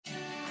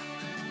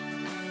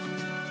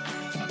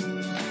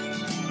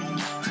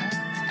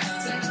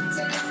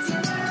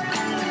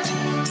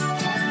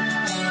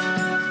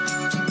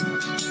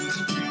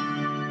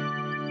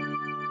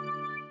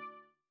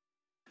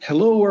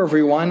Hello,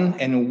 everyone,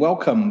 and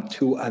welcome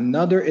to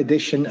another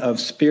edition of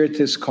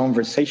Spiritist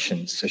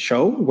Conversations, a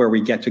show where we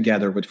get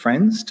together with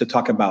friends to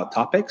talk about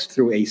topics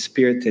through a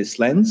Spiritist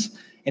lens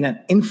in an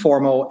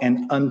informal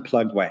and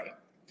unplugged way.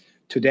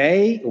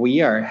 Today, we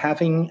are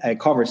having a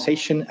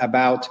conversation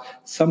about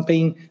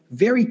something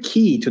very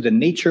key to the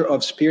nature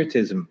of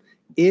Spiritism.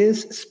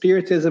 Is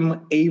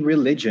Spiritism a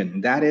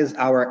religion? That is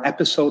our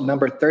episode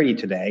number 30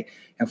 today.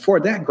 And for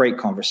that great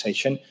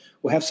conversation,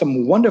 we have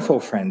some wonderful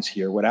friends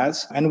here with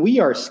us, and we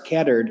are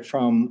scattered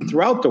from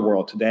throughout the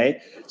world today.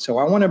 So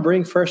I want to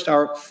bring first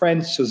our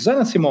friend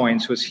Susana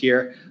Simões, who's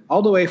here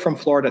all the way from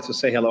Florida to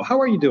say hello. How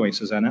are you doing,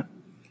 Susana?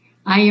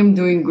 I am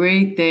doing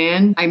great,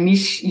 Dan. I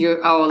missed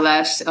our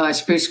last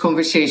Spirit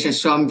Conversation,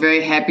 so I'm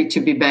very happy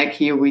to be back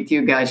here with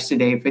you guys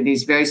today for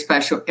this very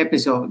special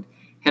episode.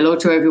 Hello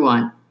to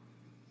everyone.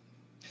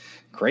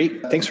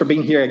 Great. Thanks for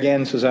being here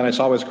again, Susana. It's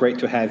always great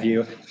to have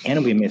you,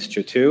 and we missed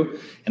you too.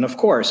 And of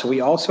course, we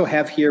also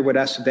have here with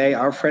us today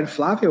our friend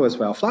Flavio as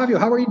well. Flavio,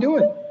 how are you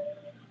doing?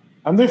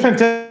 I'm doing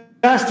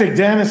fantastic,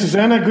 Dan and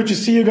Susana. Good to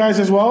see you guys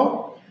as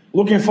well.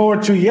 Looking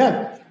forward to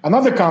yet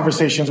another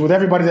conversations with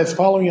everybody that's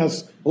following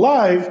us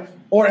live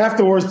or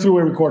afterwards through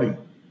a recording.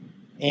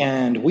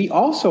 And we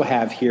also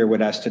have here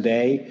with us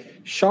today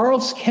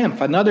Charles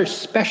Kemp, another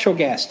special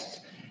guest.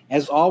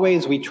 As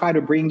always, we try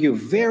to bring you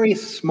very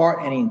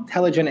smart and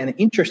intelligent and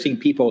interesting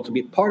people to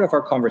be part of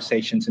our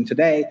conversations. And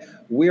today,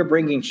 we're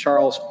bringing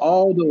Charles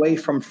all the way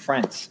from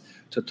France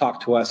to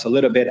talk to us a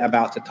little bit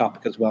about the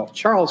topic as well.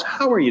 Charles,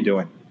 how are you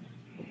doing?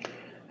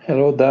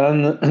 Hello,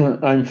 Dan.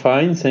 I'm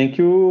fine, thank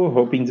you.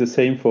 Hoping the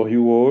same for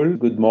you all.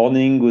 Good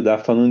morning, good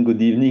afternoon,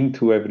 good evening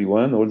to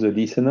everyone, all the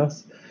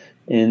listeners.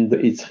 And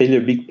it's really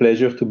a big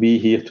pleasure to be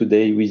here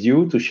today with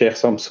you to share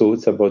some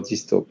thoughts about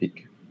this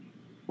topic.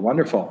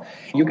 Wonderful.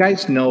 You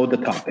guys know the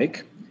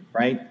topic,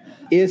 right?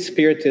 Is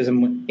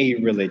Spiritism a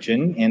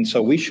religion? And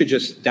so we should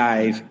just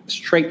dive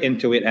straight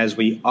into it as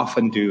we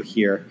often do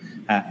here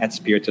at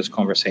Spiritist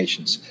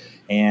Conversations.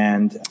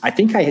 And I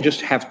think I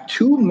just have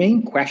two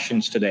main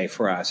questions today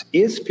for us.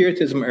 Is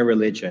Spiritism a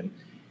religion?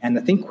 And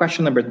I think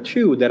question number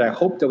two that I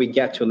hope that we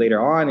get to later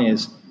on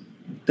is,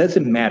 does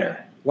it matter?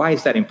 Why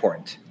is that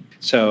important?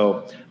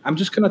 So I'm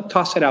just going to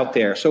toss it out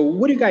there. So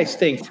what do you guys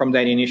think from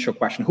that initial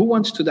question? Who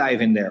wants to dive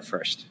in there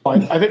first?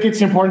 I think it's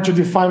important to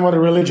define what a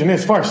religion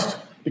is first,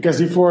 because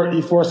if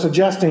we're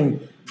suggesting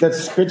that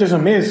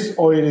Spiritism is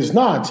or it is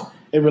not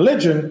a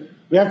religion,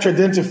 we have to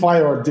identify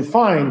or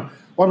define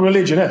what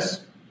religion is.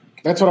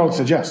 That's what I would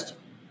suggest.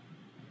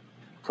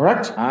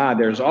 Correct?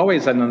 There's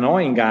always an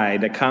annoying guy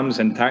that comes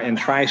and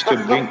tries to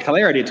bring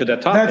clarity to the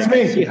topic. That's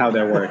me. See how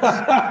that works.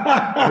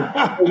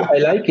 I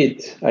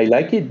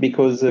like it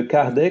because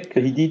Kardec,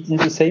 he did in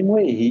the same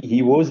way.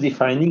 He was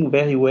defining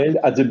very well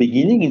at the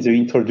beginning, in the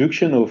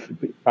introduction of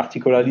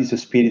particularly the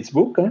Spirit's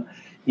book,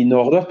 in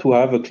order to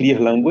have a clear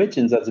language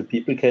and that the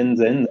people can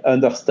then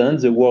understand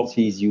the words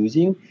he is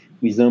using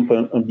with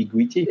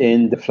ambiguity.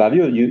 And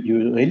Flavio,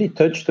 you really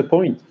touched the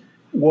point.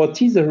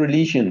 What is a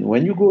religion?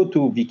 When you go to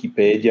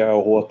Wikipedia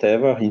or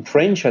whatever, in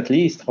French at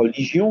least,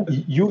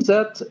 religion, use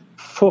that.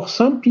 For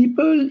some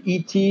people,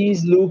 it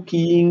is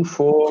looking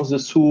for the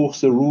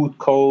source, the root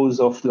cause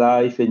of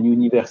life and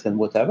universe and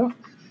whatever.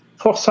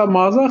 For some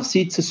others,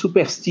 it's a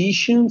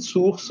superstition,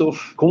 source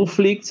of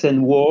conflicts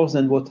and wars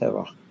and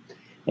whatever.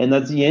 And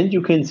at the end,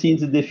 you can see in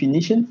the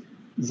definition,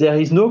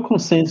 there is no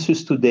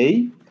consensus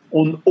today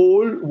on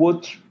all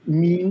what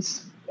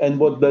means and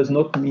what does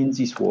not mean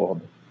this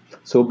word.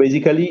 So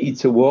basically,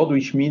 it's a word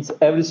which means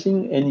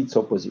everything and its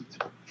opposite.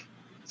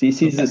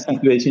 This is the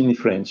situation in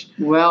French.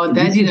 Well,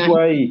 this is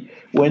why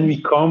when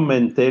we come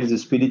and tell the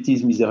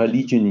Spiritism is a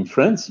religion in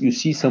France, you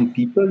see some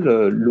people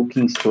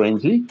looking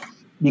strangely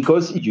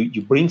because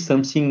you bring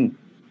something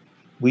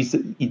with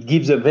it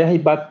gives a very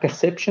bad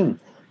perception.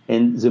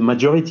 And the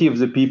majority of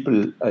the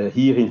people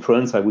here in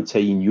France, I would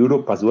say in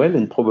Europe as well,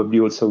 and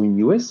probably also in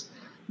US,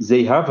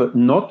 they have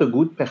not a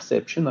good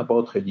perception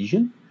about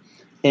religion.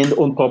 And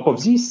on top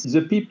of this, the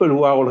people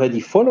who are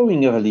already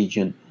following a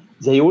religion,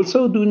 they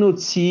also do not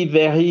see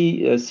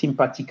very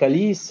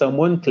sympathetically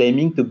someone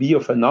claiming to be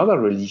of another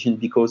religion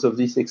because of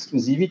this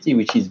exclusivity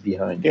which is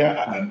behind.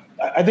 Yeah,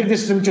 I think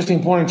this is an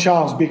interesting point,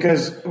 Charles,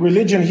 because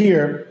religion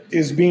here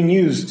is being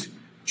used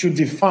to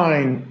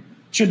define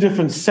two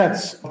different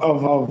sets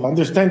of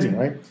understanding,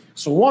 right?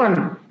 So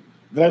one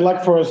that I'd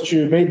like for us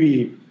to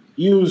maybe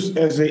use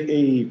as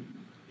a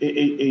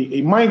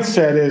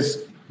mindset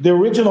is the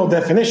original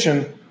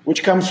definition,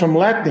 which comes from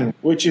Latin,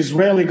 which is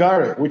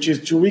religare, which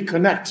is to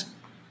reconnect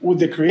with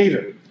the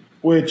Creator,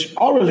 which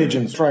all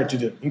religions try to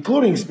do,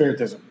 including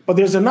Spiritism. But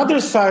there's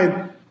another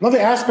side, another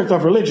aspect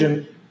of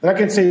religion that I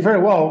can say very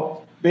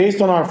well,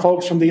 based on our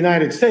folks from the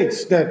United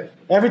States, that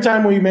every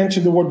time we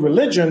mention the word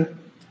religion,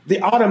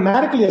 they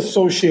automatically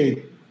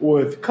associate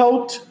with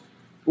cult,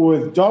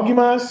 with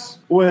dogmas,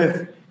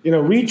 with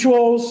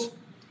rituals,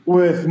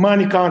 with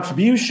money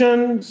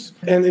contributions,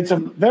 and it's a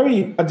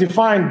very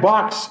defined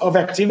box of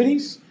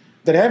activities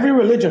that every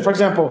religion, for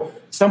example,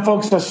 some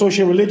folks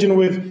associate religion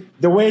with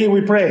the way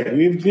we pray.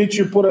 You need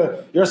to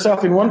put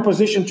yourself in one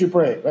position to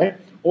pray, right?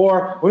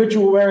 or we need to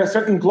wear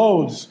certain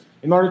clothes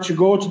in order to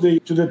go to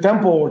the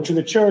temple or to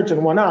the church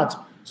and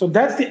whatnot. So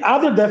that's the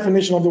other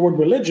definition of the word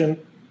religion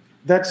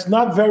that's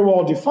not very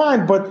well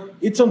defined, but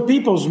it's on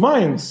people's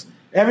minds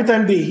every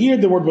time they hear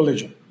the word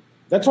religion.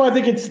 That's why I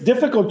think it's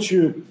difficult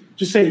to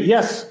say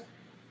yes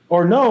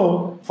or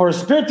no for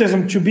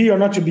Spiritism to be or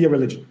not to be a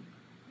religion.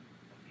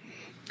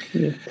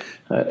 Yeah,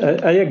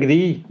 I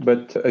agree,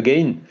 but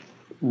again,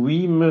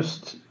 we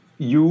must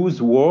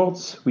use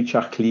words which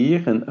are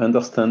clear and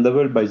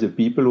understandable by the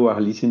people who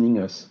are listening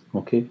us.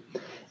 Okay,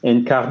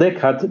 and Kardec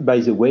had, by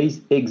the way,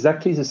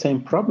 exactly the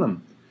same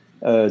problem,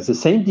 the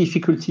same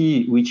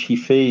difficulty which he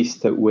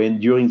faced when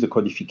during the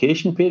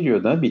codification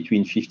period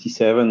between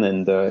 57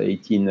 and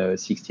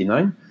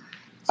 1869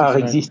 are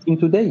existing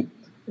today.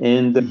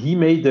 And he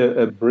made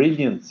a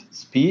brilliant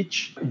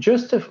speech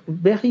just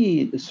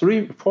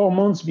 3-4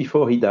 months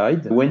before he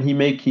died, when he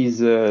made his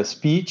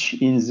speech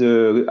in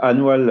the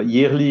annual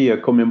yearly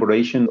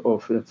commemoration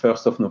of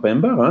 1st of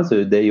November,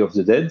 the Day of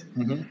the Dead.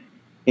 Mm-hmm.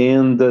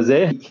 And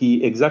there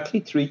he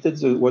exactly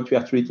treated what we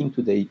are treating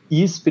today.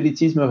 Is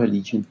Spiritism a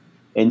religion?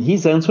 And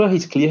his answer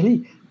is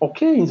clearly,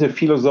 okay, in the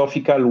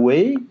philosophical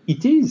way,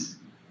 it is.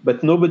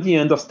 But nobody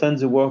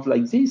understands the word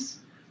like this.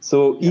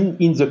 So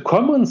in the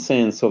common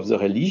sense of the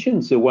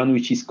religion, the one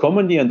which is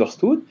commonly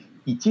understood,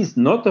 it is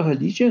not a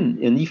religion.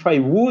 And if I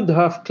would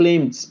have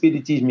claimed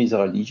Spiritism is a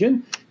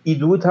religion,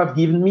 it would have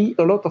given me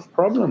a lot of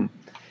problem.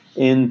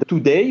 And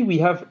today we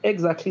have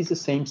exactly the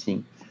same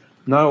thing.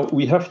 Now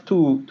we have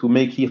to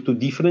make here to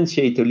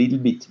differentiate a little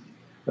bit.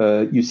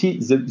 You see,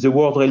 the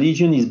word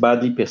religion is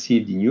badly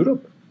perceived in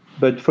Europe.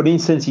 But for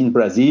instance, in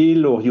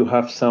Brazil, or you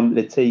have some,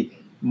 let's say,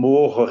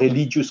 more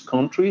religious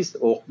countries,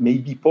 or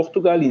maybe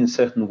Portugal in a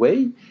certain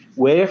way,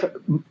 where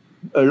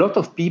a lot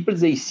of people,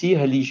 they see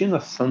religion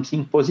as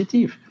something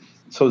positive.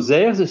 So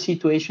there the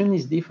situation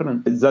is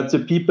different. That the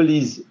people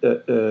is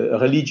a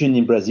religion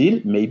in Brazil,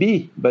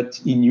 maybe,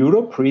 but in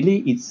Europe,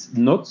 really, it's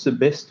not the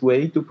best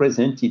way to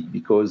present it,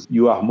 because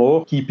you are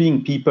more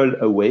keeping people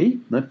away,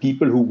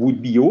 people who would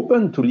be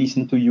open to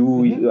listen to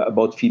you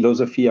about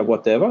philosophy or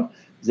whatever.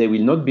 They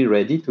will not be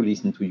ready to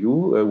listen to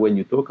you when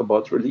you talk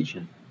about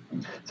religion.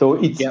 So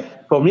it's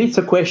for me, it's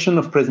a question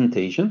of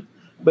presentation,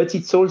 but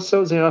it's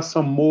also, there are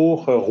some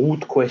more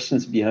root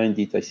questions behind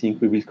it. I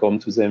think we will come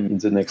to them in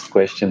the next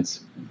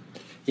questions.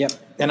 Yep.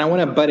 And I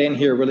want to butt in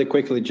here really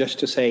quickly just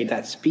to say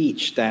that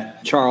speech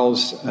that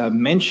Charles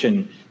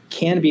mentioned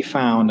can be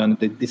found on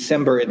the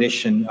December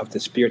edition of the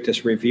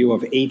Spiritist Review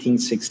of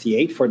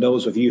 1868. For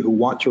those of you who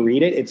want to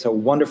read it, it's a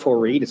wonderful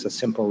read. It's a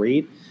simple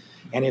read.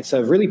 And it's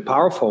a really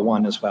powerful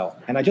one as well.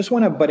 And I just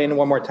want to butt in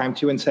one more time,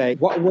 too, and say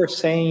what we're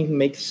saying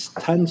makes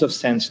tons of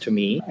sense to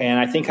me. And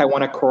I think I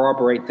want to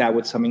corroborate that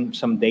with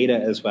some data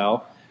as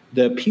well.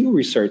 The Pew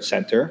Research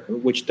Center,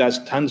 which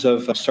does tons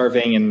of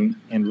surveying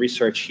and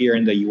research here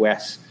in the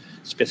U.S.,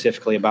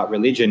 specifically about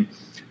religion,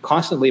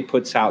 constantly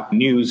puts out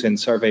news and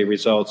survey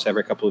results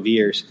every couple of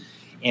years.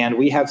 And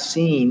we have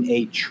seen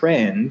a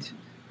trend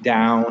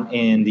down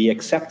in the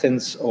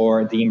acceptance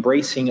or the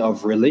embracing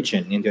of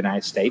religion in the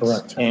United States.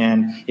 Correct.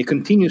 And it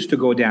continues to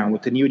go down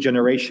with the new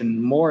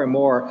generation. More and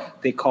more,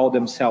 they call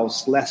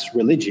themselves less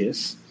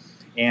religious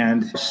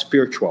and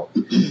spiritual,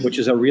 which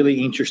is a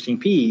really interesting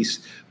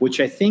piece, which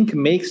I think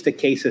makes the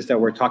cases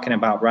that we're talking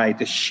about, right?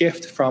 The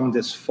shift from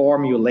this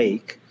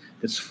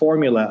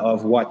formula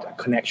of what a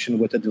connection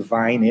with the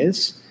divine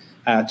is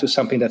to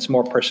something that's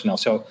more personal.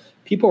 So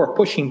people are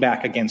pushing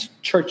back against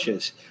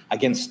churches,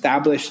 against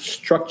established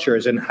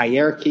structures and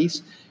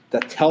hierarchies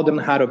that tell them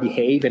how to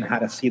behave and how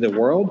to see the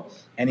world.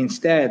 And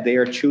instead, they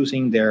are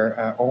choosing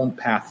their own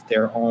path,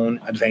 their own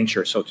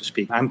adventure, so to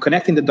speak. I'm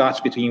connecting the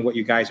dots between what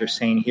you guys are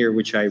saying here,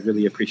 which I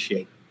really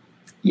appreciate.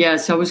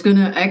 Yes, I was going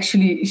to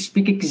actually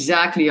speak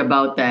exactly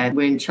about that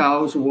when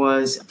Charles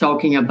was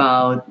talking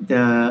about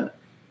the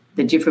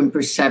different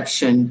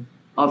perception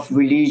of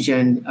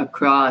religion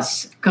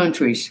across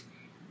countries.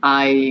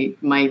 My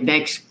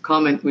next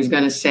comment was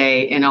going to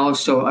say, and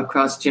also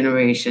across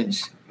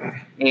generations.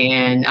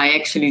 And I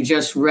actually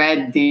just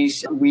read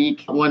this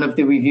week, one of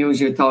the reviews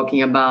you're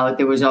talking about.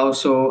 There was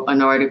also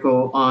an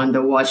article on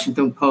the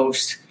Washington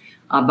Post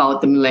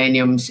about the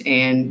millenniums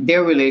and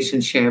their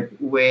relationship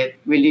with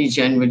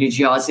religion,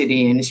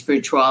 religiosity, and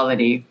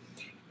spirituality.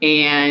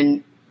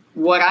 And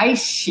what I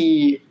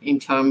see in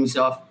terms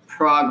of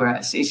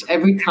progress is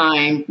every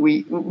time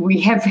we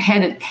have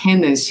had a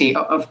tendency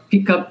of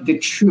pick up the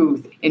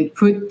truth and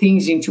put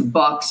things into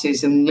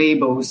boxes and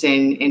labels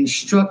and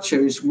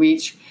structures,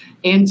 which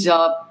ends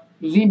up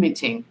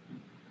limiting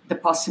the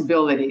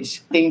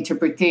possibilities, the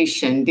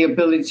interpretation, the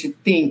ability to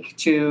think,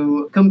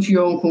 to come to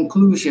your own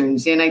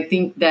conclusions. And I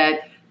think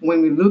that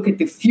when we look at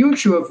the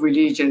future of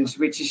religions,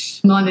 which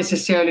is not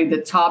necessarily the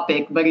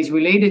topic, but is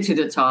related to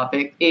the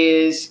topic,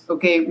 is,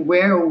 okay,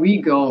 where are we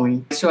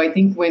going? So I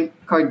think when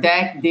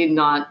Kardec did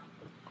not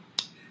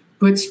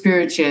put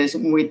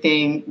spiritism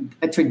within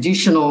a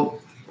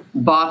traditional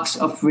box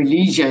of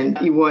religion,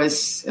 it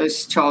was,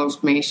 as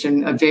Charles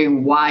mentioned, a very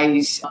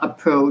wise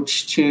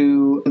approach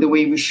to the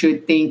way we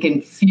should think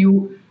and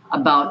feel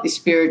about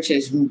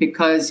spiritism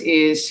because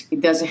it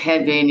doesn't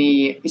have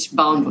it's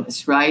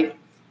boundless, right?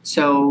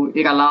 So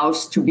it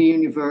allows to be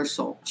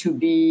universal, to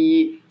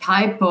be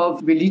type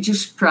of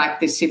religious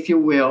practice, if you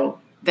will,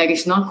 that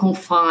is not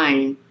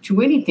confined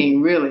to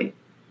anything really,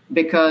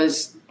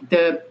 because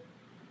the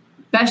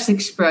best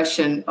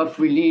expression of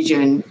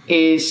religion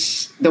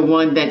is the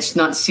one that's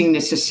not seen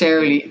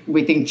necessarily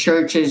within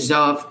churches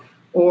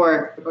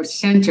or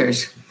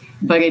centers,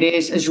 but it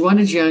is, as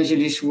Joanna de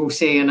Angelis will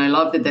say, and I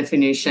love the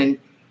definition,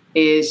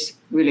 is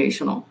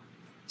relational.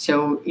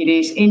 So it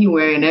is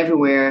anywhere and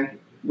everywhere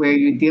where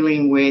you're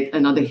dealing with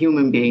another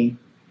human being,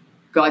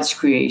 God's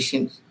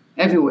creation,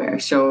 everywhere.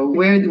 So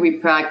where do we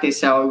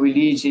practice our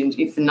religion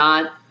if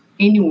not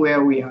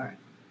anywhere we are?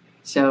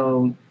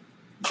 So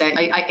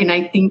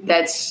I think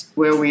that's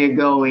where we are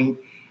going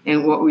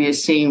and what we are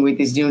seeing with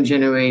these new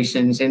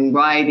generations and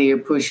why they are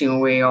pushing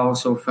away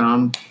also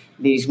from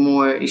these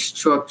more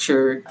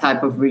structured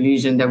type of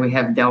religion that we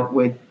have dealt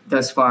with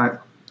thus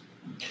far.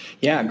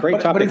 Yeah,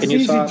 great topic. But and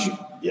you saw,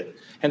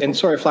 and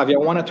sorry,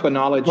 Flavio, I wanted to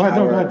acknowledge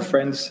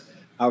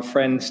our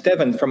friend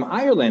Steven from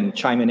Ireland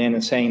chiming in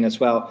and saying as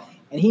well,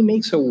 and he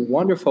makes a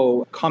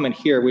wonderful comment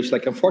here, which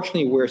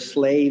unfortunately, we're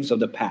slaves of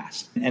the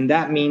past. And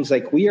that means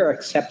we are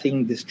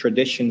accepting these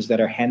traditions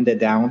that are handed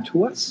down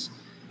to us.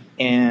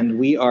 And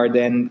we are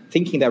then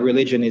thinking that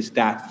religion is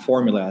that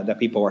formula that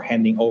people are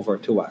handing over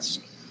to us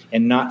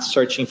and not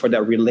searching for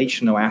that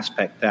relational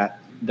aspect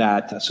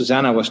that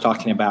Susanna was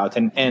talking about.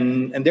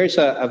 And there's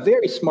a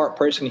very smart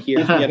person here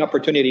who had an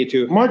opportunity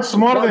to... Much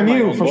smarter than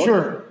you, for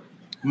sure.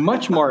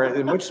 Much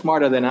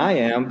smarter than I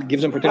am.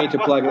 Gives an opportunity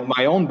to plug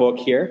my own book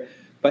here.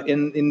 But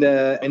in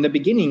the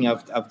beginning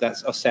of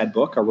said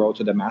book, A Road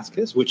to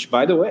Damascus, which,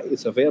 by the way,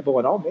 is available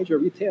at all major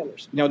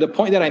retailers. The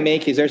point that I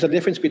make is there's a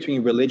difference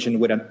between religion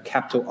with a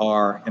capital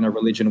R and a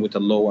religion with a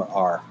lower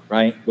R,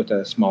 right? With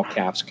a small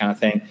caps kind of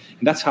thing.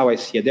 And that's how I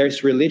see it.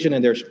 There's religion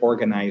and there's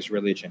organized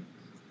religion.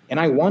 And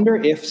I wonder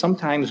if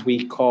sometimes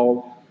we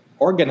call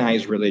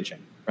organized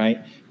religion, right?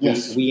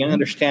 Yes. We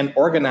understand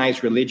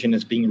organized religion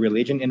as being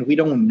religion, and we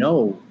don't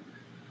know,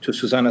 to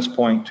Susanna's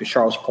point, to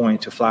Charles'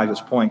 point, to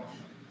Flavio's point,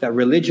 that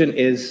religion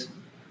is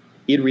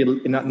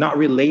not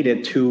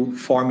related to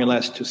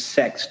formulas, to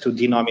sects, to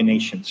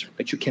denominations,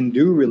 that you can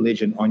do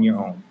religion on your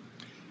own.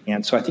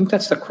 And so I think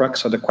that's the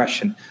crux of the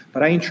question.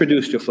 But I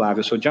introduced you,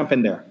 Flavio, so jump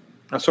in there.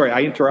 Oh, sorry,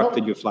 I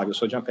interrupted you, Flavio,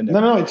 so jump in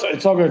there. No,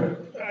 it's all good.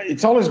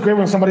 It's always great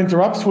when somebody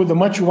interrupts with a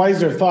much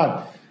wiser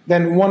thought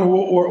than one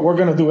we're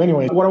going to do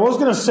anyway. What I was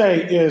going to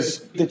say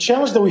is the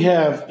challenge that we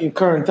have in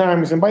current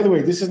times, and by the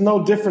way, this is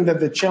no different than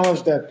the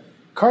challenge that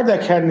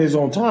Kardec had in his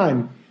own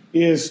time,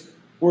 is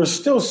we're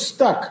still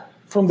stuck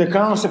from the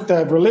concept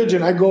of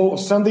religion. I go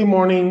Sunday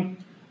morning,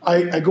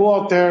 I go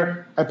out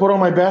there, I put on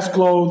my best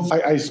clothes,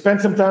 I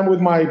spend some time with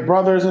my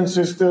brothers and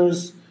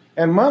sisters,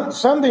 and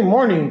Sunday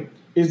morning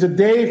is the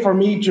day for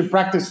me to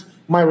practice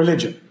my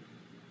religion.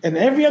 And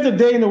every other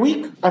day in the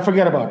week, I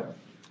forget about it.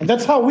 And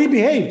that's how we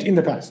behaved in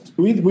the past.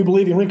 We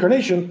believe in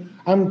reincarnation.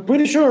 I'm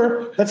pretty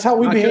sure that's how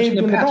we behaved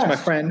in the past, my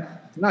friend.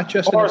 Not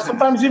just or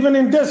sometimes even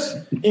in this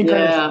incarnation.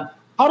 Yeah.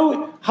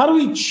 How do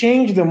we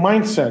change the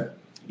mindset?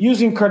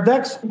 Using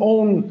Kardec's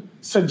own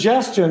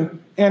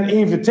suggestion and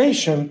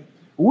invitation,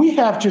 we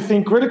have to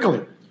think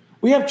critically.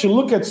 We have to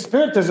look at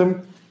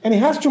Spiritism, and it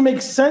has to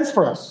make sense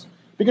for us.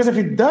 Because if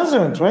it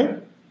doesn't,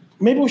 right,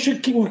 maybe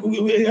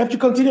we have to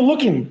continue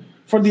looking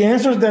for the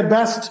answers that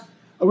best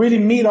really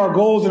meet our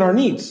goals and our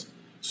needs.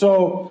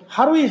 So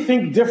how do we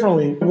think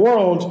differently? A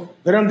world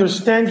that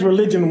understands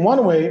religion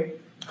one way,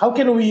 how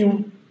can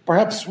we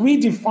perhaps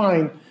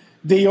redefine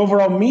the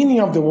overall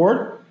meaning of the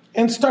word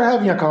and start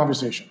having a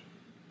conversation?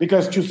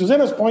 Because to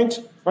Susanna's point,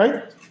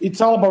 right, it's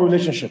all about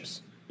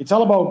relationships. It's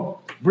all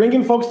about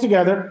bringing folks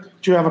together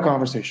to have a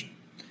conversation.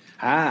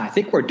 I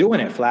think we're doing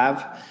it,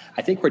 Flav.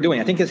 I think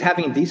it's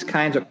having these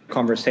kinds of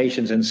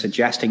conversations and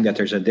suggesting that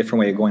there's a different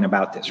way of going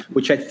about this,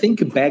 which I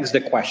think begs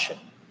the question.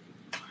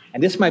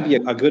 And this might be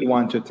a good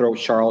one to throw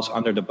Charles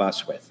under the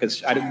bus with,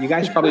 because you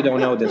guys probably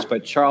don't know this,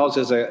 but Charles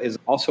is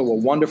also a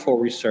wonderful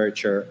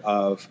researcher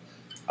of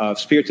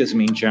Spiritism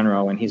in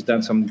general, and he's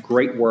done some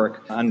great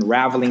work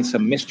unraveling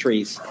some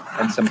mysteries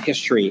and some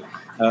history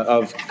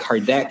of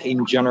Kardec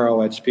in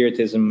general at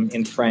Spiritism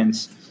in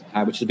France,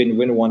 which has been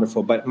really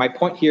wonderful. But my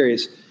point here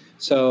is,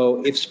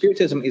 so if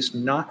Spiritism is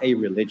not a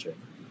religion,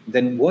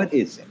 then what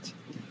is it?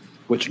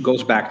 Which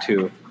goes back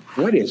to,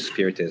 what is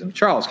Spiritism?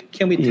 Charles,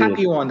 can we tap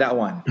you on that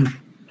one?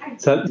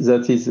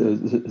 That is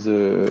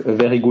a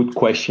very good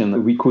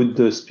question. We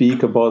could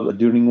speak about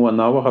during 1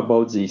 hour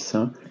about this,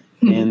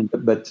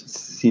 but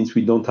since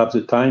we don't have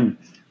the time,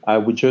 I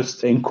would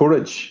just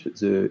encourage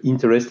the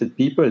interested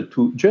people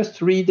to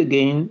just read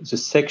again the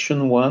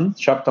section 1,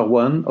 chapter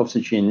 1 of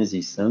the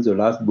Genesis, the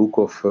last book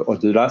or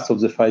the last of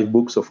the 5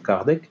 books of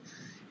Kardec,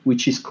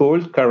 which is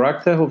called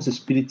Character of the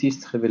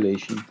Spiritist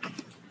Revelation.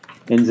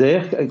 And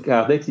there,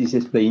 Kardec is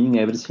explaining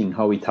everything,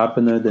 how it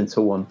happened and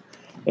so on.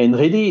 And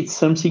really, it's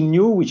something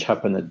new which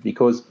happened,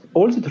 because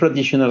all the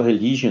traditional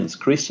religions,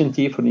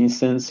 Christianity, for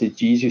instance,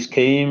 Jesus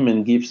came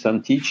and gave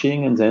some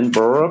teaching, and then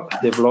Baruch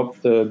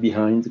developed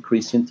behind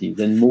Christianity.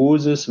 Then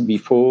Moses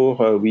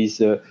before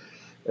with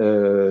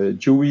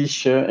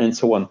Jewish and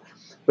so on.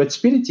 But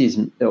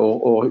Spiritism,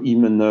 or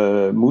even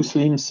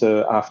Muslims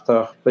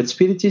after, but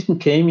Spiritism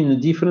came in a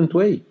different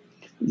way.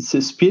 It's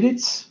a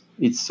spirits.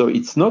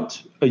 It's not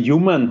a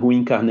human who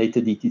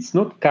incarnated it. It's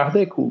not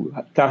Kardec.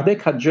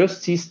 Kardec had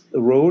just this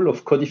role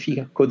of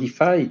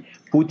codify,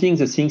 putting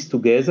the things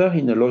together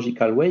in a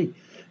logical way.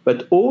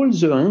 But all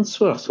the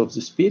answers of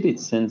the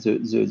spirits and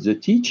the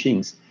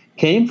teachings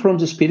came from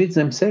the spirits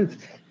themselves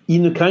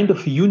in a kind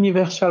of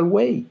universal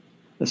way,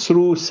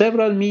 through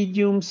several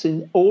mediums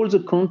in all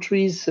the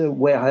countries,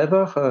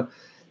 wherever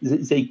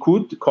they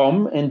could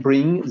come and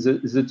bring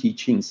the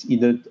teachings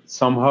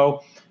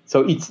somehow.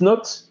 So it's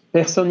not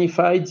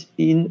personified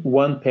in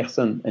one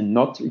person and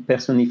not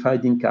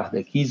personified in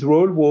Kardec. His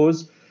role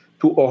was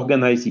to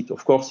organize it.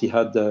 Of course, he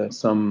had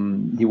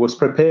he was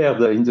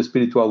prepared in the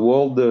spiritual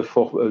world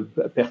for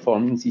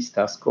performing this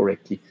task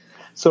correctly.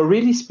 So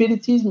really,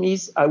 Spiritism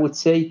is, I would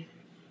say,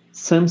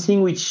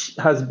 something which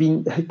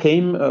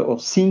came or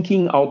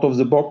thinking out of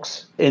the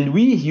box. And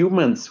we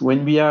humans,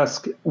 when we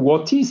ask,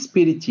 what is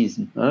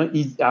Spiritism?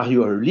 Are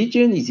you a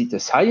religion? Is it a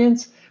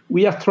science?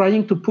 We are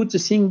trying to put the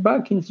thing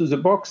back into the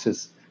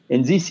boxes.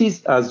 And this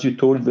is, as you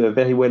told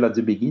very well at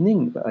the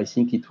beginning, I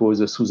think it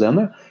was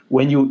Susanna,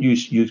 when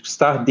you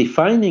start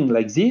defining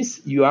like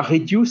this, you are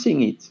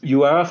reducing it.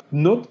 You are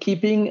not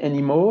keeping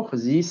anymore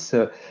this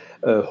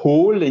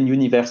whole and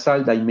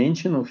universal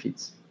dimension of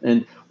it.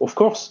 And of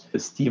course,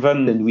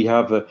 Stephen, and we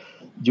have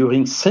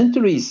during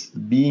centuries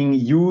being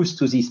used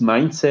to this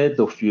mindset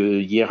of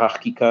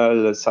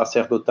hierarchical,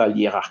 sacerdotal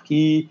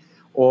hierarchy,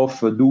 of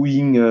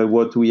doing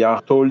what we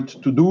are told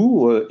to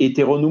do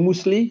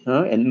heteronomously,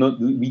 and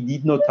we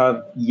did not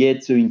have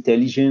yet the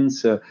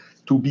intelligence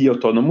to be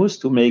autonomous,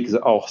 to make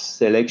our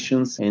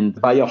selections and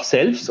by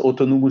ourselves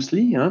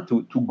autonomously,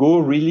 to go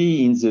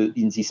really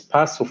in this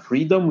path of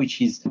freedom,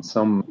 which is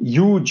some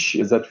huge,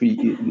 that we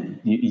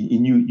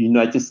in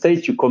United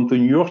States, you come to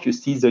New York, you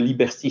see the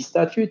Liberty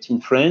Statute.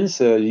 In France,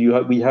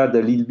 we had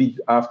a little bit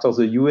after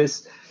the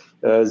US,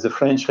 the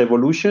French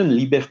Revolution,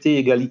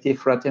 liberté, égalité,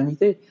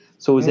 fraternité.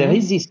 So there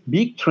is this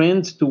big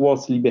trend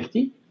towards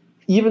liberty.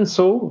 Even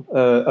so,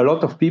 a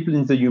lot of people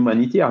in the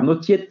humanity are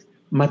not yet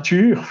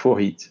mature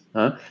for it.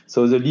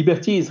 So the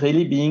liberty is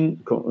really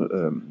being,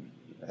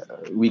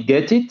 we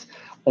get it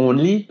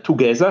only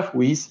together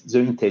with the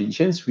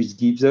intelligence, which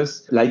gives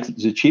us, like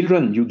the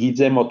children, you give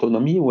them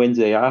autonomy when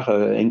they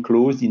are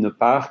enclosed in a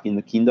park, in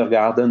a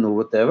kindergarten or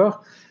whatever,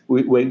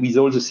 with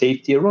all the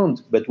safety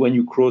around. But when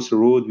you cross a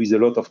road with a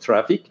lot of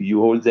traffic, you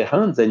hold their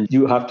hands and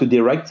you have to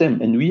direct them.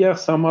 And we are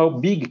somehow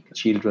big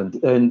children.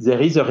 And there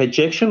is a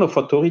rejection of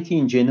authority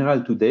in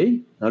general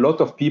today. A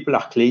lot of people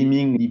are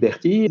claiming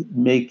liberty,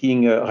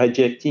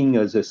 rejecting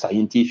the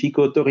scientific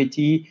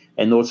authority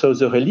and also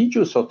the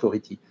religious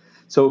authority.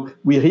 So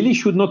we really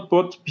should not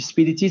put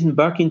Spiritism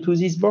back into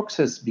these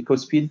boxes,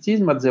 because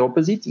Spiritism, at the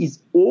opposite,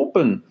 is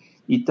open.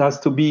 It has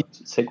to be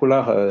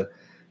secular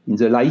in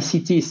the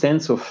laicity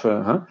sense of,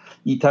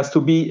 it has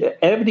to be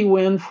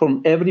everyone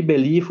from every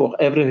belief or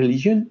every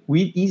religion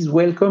is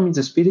welcome in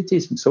the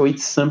Spiritism. So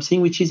it's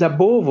something which is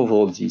above of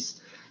all this.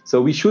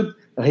 So we should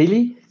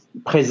really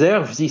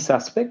preserve this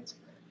aspect.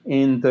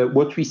 And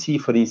what we see,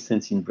 for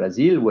instance, in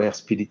Brazil, where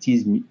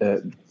Spiritism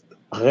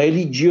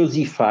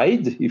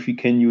religiosified, if we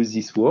can use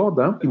this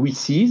word, we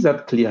see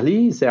that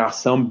clearly there are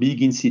some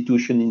big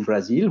institutions in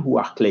Brazil who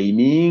are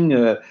claiming,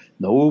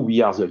 no, we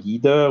are the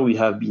leader, we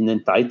have been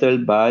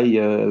entitled by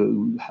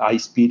high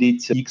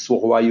spirits X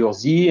or Y or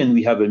Z, and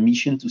we have a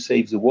mission to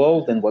save the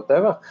world and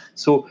whatever.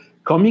 So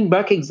coming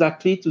back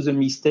exactly to the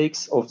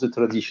mistakes of the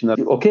traditional.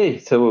 Okay,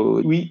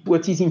 so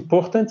what is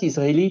important is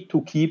really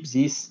to keep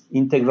this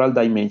integral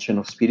dimension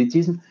of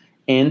Spiritism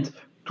and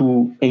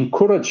to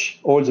encourage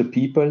all the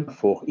people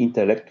for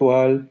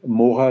intellectual,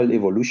 moral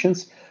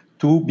evolutions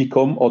to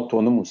become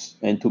autonomous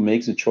and to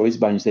make the choice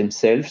by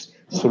themselves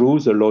through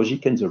the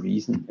logic and the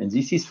reason. And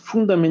this is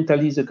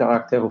fundamentally the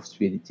character of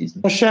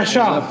Spiritism. Cher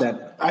Charles,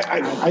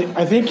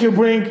 I think you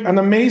bring an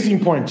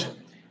amazing point,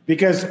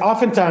 because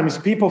oftentimes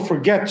people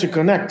forget to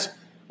connect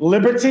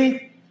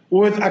liberty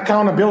with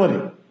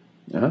accountability.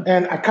 Uh-huh.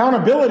 And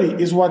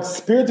accountability is what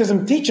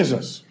Spiritism teaches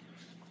us.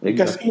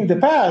 Because in the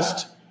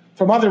past,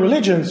 from other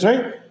religions,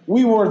 right,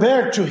 we were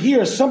there to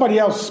hear somebody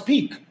else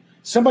speak,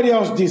 somebody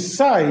else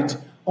decide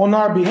on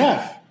our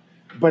behalf.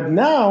 But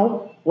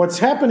now what's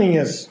happening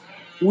is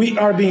we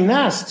are being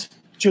asked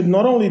to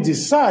not only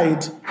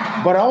decide,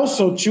 but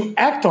also to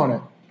act on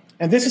it.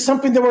 And this is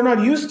something that we're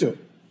not used to.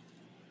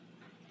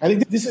 I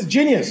think this is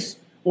genius,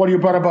 what you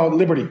brought about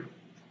liberty.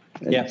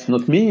 Yeah. It's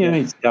not me,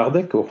 it's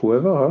Kardec or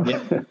whoever.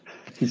 Yeah.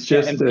 It's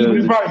just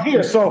we brought it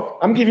here, so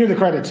I'm giving you the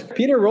credit.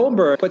 Peter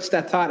Rollberg puts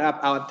that thought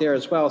out there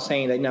as well,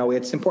 saying that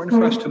it's important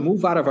for us to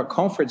move out of our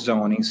comfort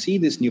zone and see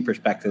these new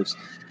perspectives.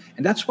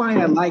 And that's why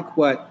I like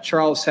what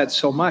Charles said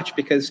so much,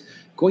 because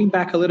going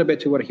back a little bit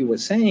to what he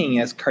was saying,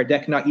 as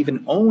Kardec not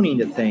even owning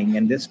the thing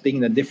and this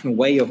being a different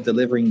way of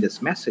delivering this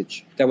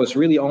message that was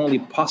really only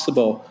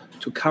possible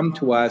to come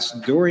to us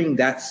during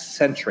that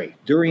century,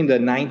 during the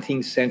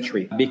 19th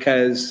century,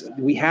 because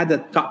we had the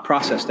thought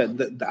process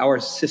that our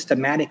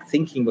systematic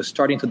thinking was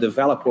starting to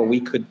develop where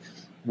we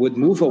would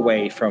move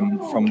away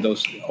from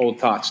those old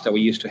thoughts that we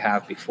used to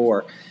have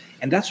before.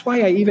 And that's why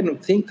I even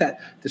think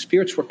that the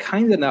spirits were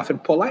kind enough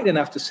and polite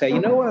enough to say, you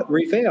know what,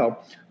 Reveil,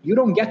 you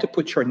don't get to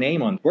put your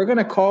name on. We're going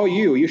to call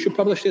you. You should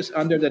publish this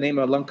under the name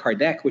of Allan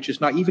Kardec, which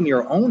is not even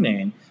your own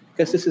name,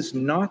 because this is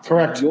not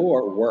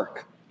your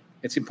work.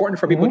 It's important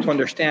for people to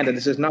understand that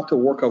this is not the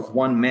work of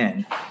one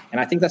man.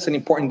 And I think that's an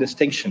important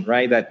distinction,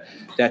 right,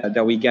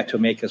 that we get to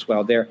make as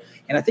well there.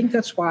 And I think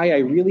that's why I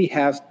really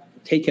have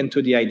taken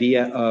to the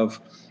idea of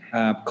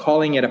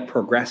calling it a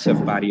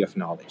progressive body of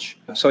knowledge.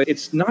 So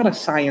it's not a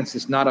science,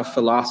 it's not a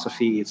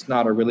philosophy, it's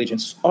not a religion,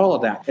 it's all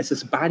of that. It's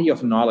this body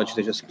of knowledge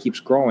that just keeps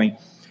growing.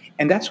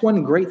 And that's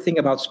one great thing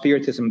about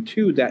Spiritism,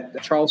 too,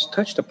 that Charles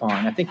touched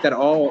upon. I think that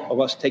all of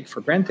us take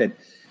for granted.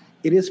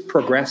 It is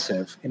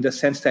progressive in the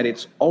sense that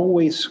it's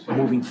always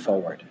moving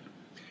forward.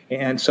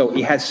 And so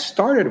it has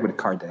started with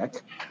Kardec,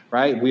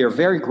 right? We are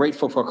very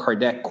grateful for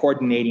Kardec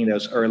coordinating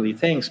those early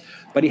things,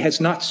 but it has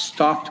not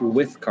stopped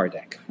with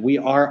Kardec. We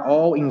are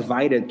all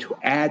invited to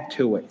add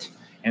to it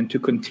and to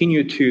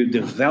continue to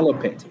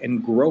develop it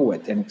and grow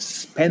it and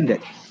expand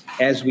it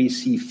as we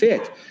see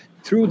fit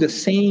through the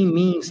same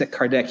means that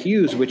Kardec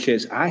used, which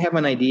is I have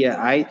an idea,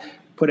 I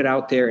put it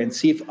out there and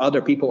see if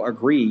other people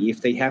agree,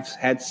 if they have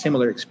had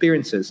similar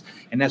experiences.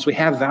 And as we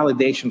have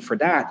validation for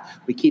that,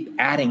 we keep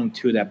adding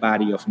to that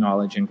body of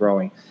knowledge and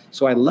growing.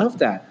 So I love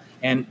that.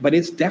 But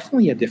it's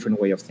definitely a different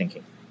way of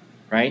thinking,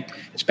 right?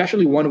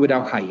 Especially one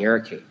without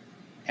hierarchy.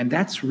 And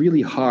that's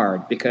really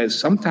hard because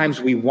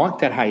sometimes we want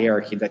that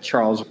hierarchy that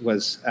Charles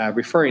was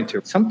referring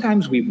to.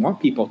 Sometimes we want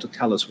people to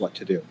tell us what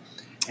to do.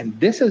 And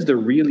this is the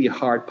really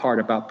hard part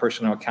about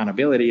personal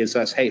accountability is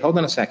us, hey, hold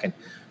on a second.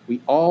 We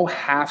all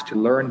have to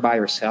learn by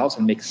ourselves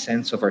and make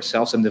sense of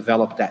ourselves and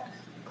develop that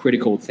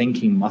critical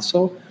thinking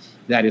muscle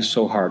that is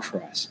so hard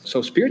for us.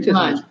 So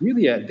Spiritism is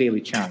really a daily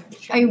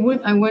challenge. I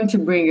want to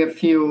bring a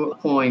few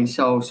points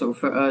also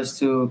for us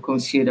to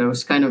consider. I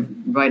was kind of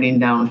writing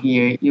down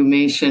here. You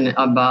mentioned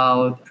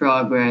about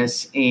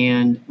progress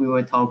and we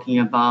were talking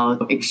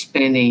about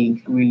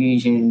expanding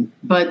religion.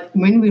 But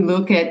when we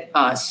look at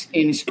us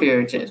in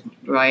Spiritism,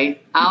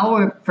 right,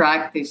 our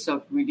practice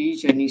of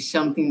religion is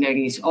something that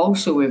is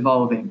also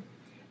evolving.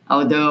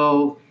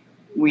 Although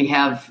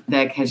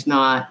that has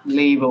not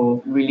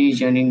labeled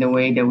religion in the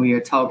way that we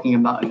are talking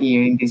about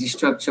here in this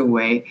structured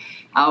way.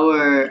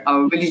 Our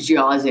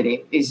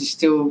religiosity is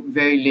still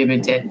very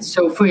limited.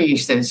 So, for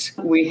instance,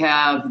 we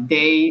have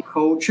day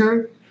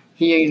culture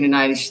here in the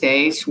United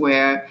States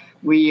where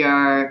we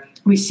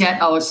set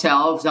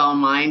our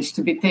minds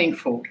to be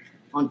thankful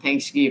on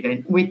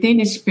Thanksgiving. Within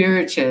the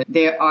spiritual,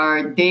 there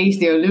are days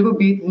that are a little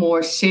bit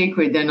more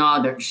sacred than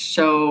others.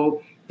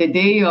 So the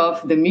day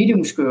of the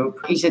mediums group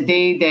is a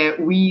day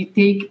that we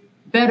take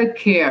better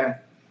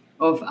care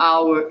of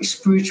our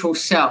spiritual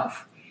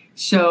self.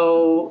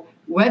 So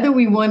whether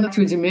we want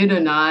to admit or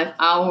not,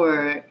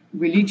 our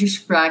religious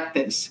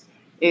practice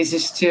is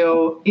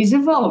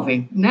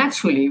evolving.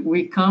 Naturally,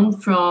 we come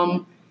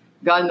from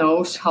God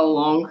knows how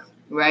long,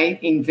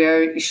 right, in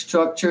very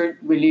structured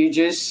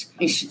religious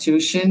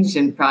institutions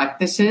and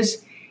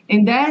practices.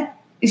 And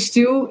that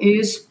still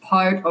is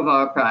part of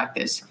our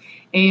practice.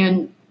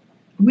 And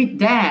with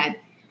that,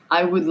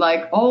 I would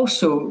like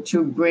also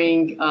to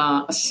bring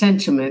a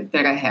sentiment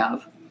that I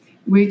have,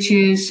 which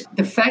is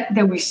the fact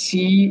that we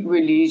see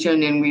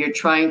religion and we are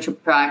trying to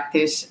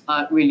practice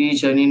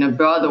religion in a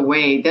broader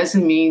way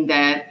doesn't mean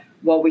that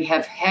what we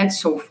have had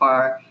so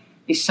far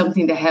is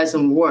something that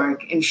hasn't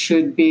worked and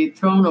should be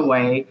thrown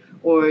away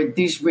or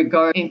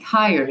disregarded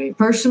entirely.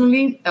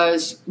 Personally,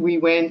 as we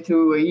went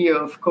through a year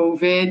of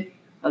COVID,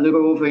 a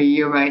little over a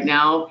year right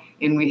now,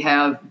 and we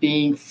have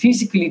been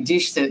physically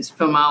distanced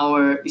from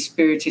our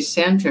spiritual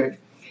center.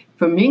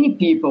 For many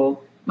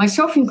people,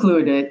 myself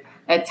included,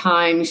 at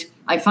times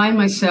I find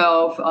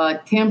myself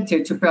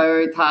tempted to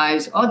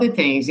prioritize other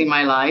things in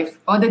my life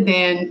other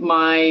than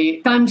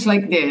my times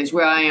like this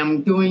where I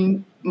am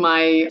doing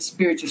my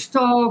spiritual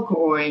talk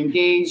or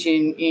engage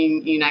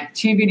in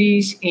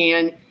activities.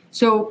 And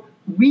so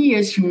we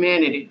as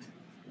humanity,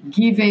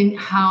 given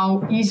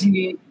how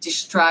easily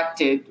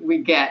distracted we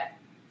get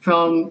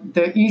from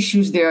the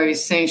issues that are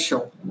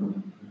essential,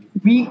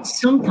 we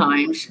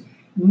sometimes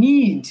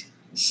need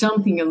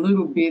something a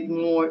little bit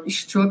more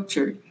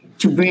structured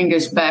to bring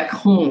us back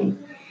home.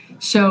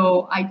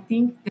 So I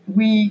think that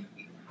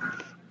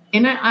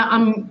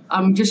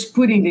I'm just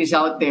putting this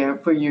out there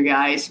for you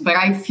guys, but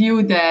I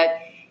feel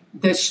that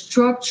the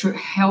structure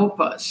help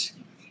us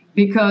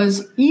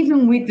because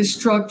even with the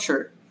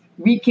structure,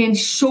 we can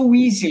so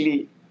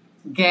easily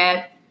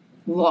get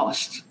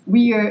lost.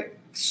 We are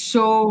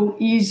so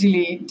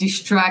easily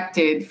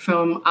distracted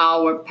from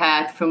our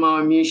path, from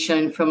our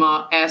mission, from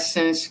our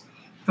essence,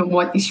 from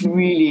what is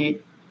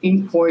really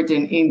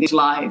important in this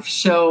life.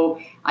 So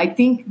I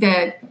think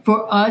that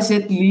for us,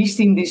 at least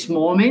in this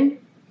moment,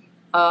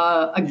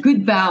 a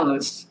good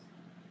balance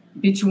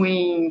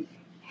between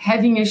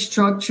having a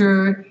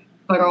structure,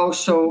 but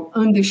also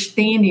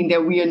understanding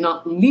that we are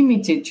not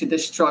limited to the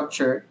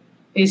structure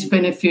is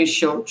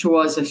beneficial to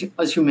us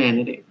as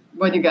humanity.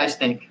 What do you guys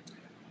think?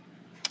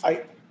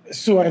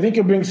 So I think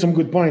you bring some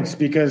good points,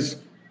 because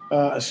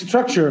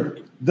structure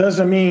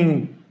doesn't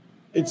mean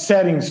it's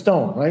set in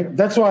stone, right?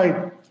 That's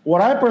why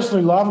what I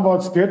personally love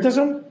about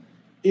Spiritism,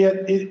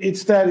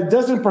 it's that it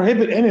doesn't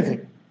prohibit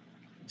anything.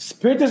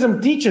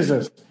 Spiritism teaches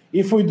us,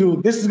 if we do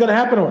this is going to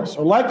happen to us,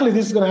 or likely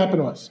this is going to happen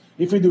to us.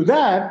 If we do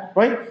that,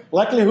 right,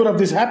 likelihood of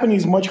this happening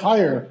is much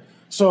higher.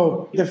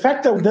 So the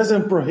fact that it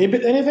doesn't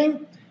prohibit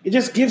anything, it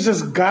just gives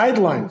us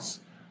guidelines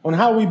on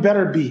how we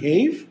better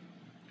behave.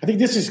 I think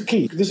this is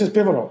key. This is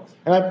pivotal.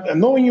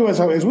 And knowing you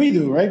as we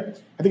do, right,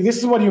 I think this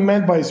is what you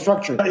meant by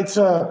structure. It's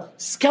a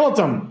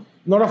skeleton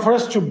in order for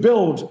us to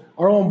build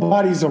our own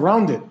bodies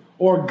around it,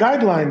 or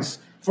guidelines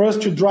for us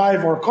to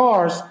drive our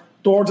cars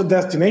towards a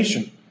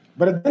destination.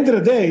 But at the end of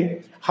the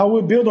day, how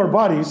we build our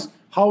bodies,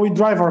 how we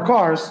drive our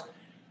cars,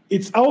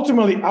 it's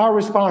ultimately our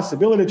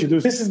responsibility to do.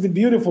 This is the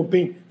beautiful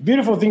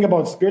thing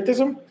about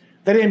Spiritism,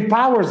 that it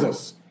empowers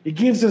us. It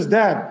gives us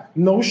that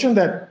notion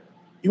that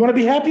you want to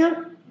be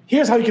happier?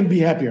 Here's how you can be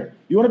happier.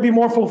 You want to be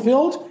more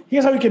fulfilled?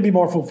 Here's how you can be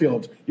more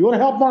fulfilled. You want to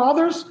help more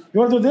others?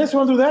 You want to do this? You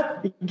want to do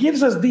that? It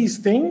gives us these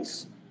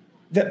things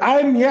that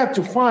I'm yet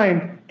to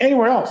find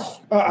anywhere else.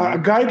 A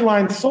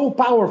guideline so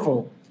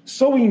powerful,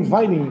 so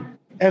inviting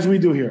as we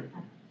do here.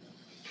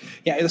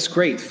 Yeah, it's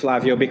great,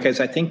 Flavio, because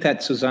I think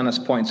that Susanna's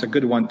point's a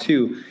good one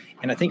too.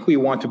 And I think we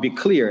want to be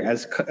clear,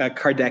 as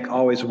Kardec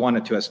always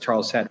wanted to, as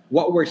Charles said.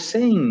 What we're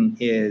saying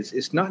is,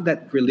 it's not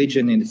that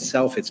religion in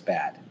itself is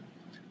bad,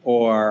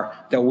 or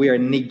that we are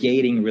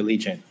negating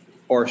religion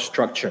or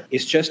structure.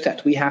 It's just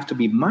that we have to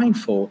be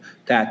mindful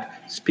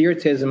that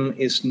Spiritism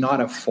is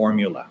not a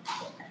formula.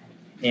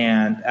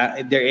 And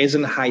there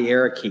isn't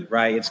hierarchy,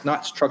 right? It's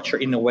not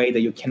structured in a way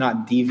that you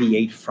cannot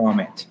deviate from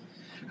it.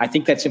 I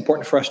think that's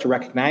important for us to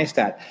recognize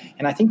that.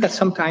 And I think that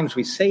sometimes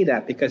we say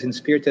that because in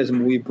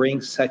Spiritism, we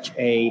bring such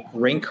a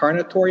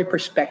reincarnatory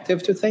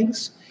perspective to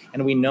things.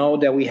 And we know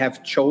that we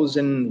have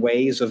chosen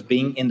ways of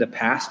being in the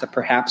past that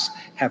perhaps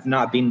have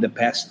not been the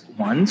best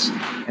ones.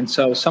 And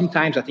so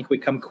sometimes I think we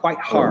come quite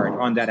hard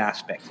on that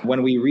aspect.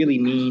 When we really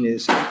mean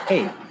is,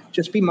 hey,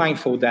 just be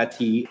mindful that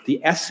the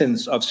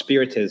essence of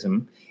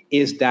Spiritism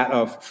is that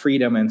of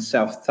freedom and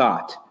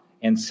self-thought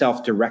and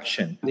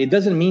self-direction. It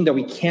doesn't mean that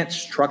we can't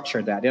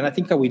structure that. And I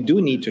think that we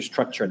do need to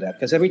structure that,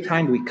 because every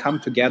time we come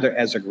together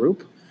as a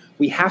group,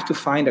 we have to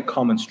find a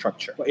common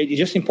structure. It's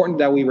just important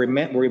that we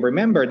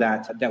remember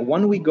that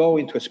when we go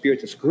into a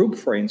Spiritist group,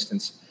 for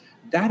instance,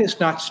 that is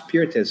not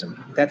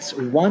Spiritism. That's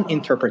one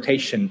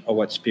interpretation of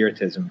what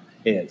Spiritism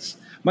is.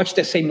 Much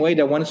the same way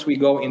that once we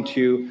go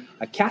into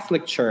a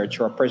Catholic church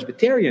or a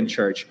Presbyterian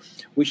church,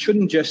 we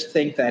shouldn't just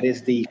think that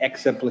is the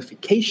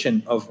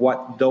exemplification of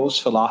what those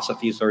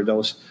philosophies or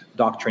those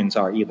doctrines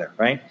are either,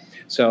 right?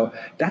 So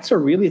that's a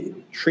really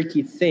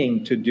tricky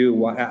thing to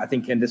do, I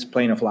think, in this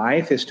plane of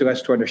life, is to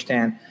us to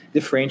understand,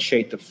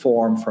 differentiate the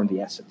form from the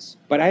essence.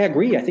 But I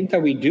agree. I think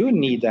that we do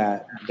need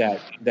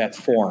that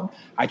form.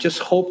 I just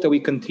hope that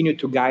we continue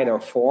to guide our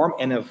form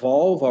and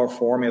evolve our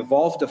form,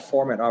 evolve the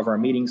format of our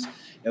meetings,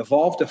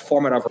 evolve the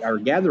format of our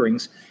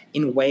gatherings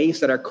in ways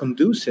that are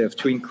conducive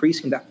to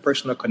increasing that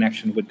personal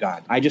connection with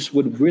God. I just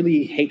would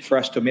really hate for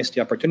us to miss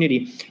the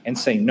opportunity and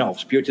say, no,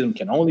 Spiritism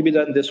can only be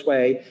done this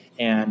way,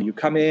 and you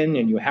come in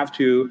and you have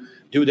to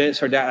do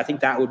this or that. I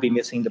think that would be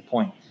missing the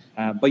point.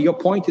 But your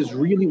point is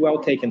really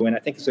well taken, and I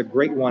think it's a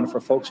great one for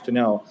folks to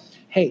know,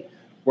 hey,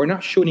 we're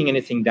not shooting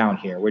anything down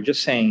here. We're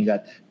just saying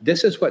that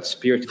this is what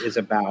Spirit is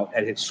about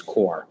at its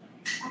core,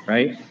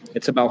 right?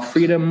 It's about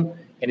freedom,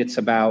 and it's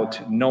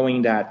about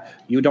knowing that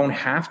you don't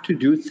have to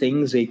do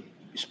things a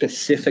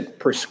specific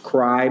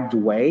prescribed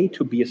way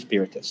to be a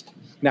Spiritist.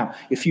 Now,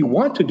 if you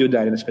want to do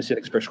that in a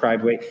specific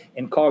prescribed way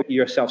and call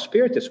yourself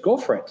Spiritist, go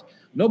for it.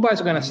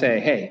 Nobody's going to say,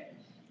 hey,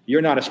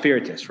 you're not a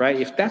Spiritist, right?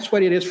 If that's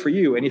what it is for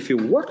you, and if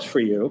it works for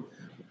you,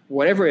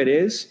 whatever it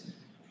is,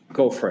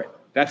 go for it.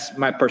 That's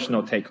my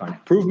personal take on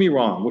it. Prove me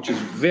wrong, which is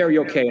very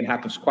okay and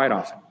happens quite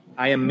often.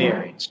 I am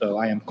married, so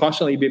I am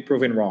constantly being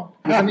proven wrong.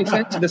 Does that make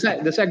sense? Does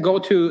that go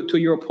to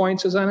your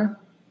point, Susanna?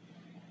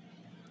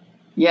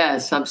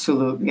 Yes,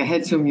 absolutely. I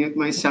had to mute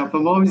myself.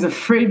 I'm always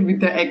afraid with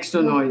the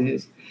extra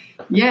noises.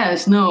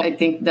 Yes, no, I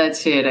think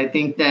that's it. I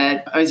think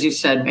that, as you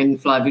said,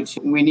 and Flavio,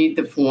 we need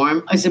the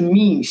form as a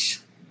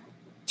means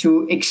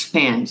to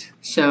expand.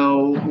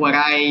 So what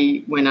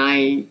I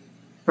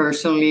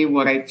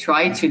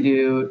try to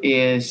do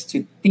is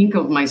to think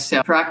of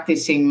myself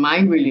practicing my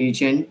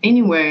religion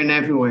anywhere and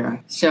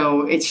everywhere.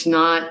 So it's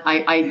not,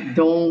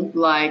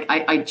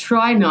 I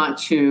try not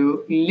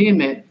to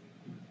limit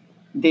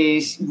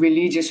this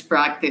religious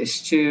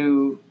practice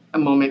to a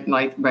moment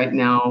like right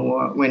now,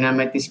 or when I'm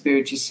at the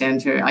Spiritual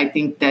Center. I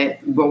think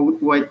that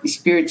what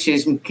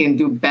Spiritism can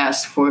do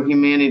best for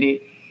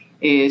humanity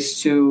is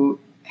to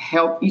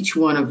help each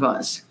one of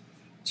us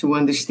to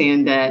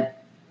understand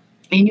that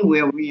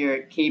anywhere we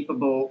are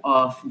capable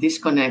of this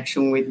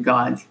connection with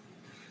God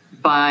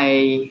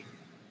by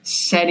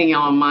setting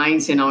our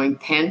minds and our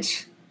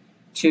intent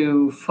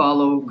to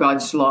follow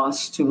God's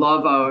laws, to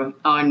love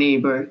our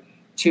neighbor,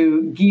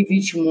 to give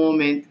each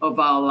moment of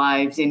our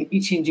lives and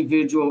each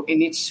individual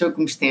in each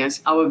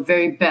circumstance our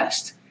very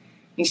best,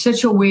 in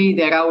such a way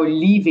that our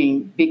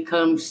living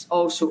becomes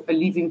also a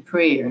living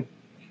prayer.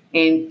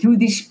 And through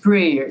this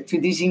prayer, to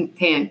this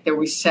intent that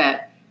we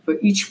set for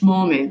each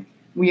moment,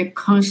 we are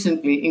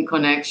constantly in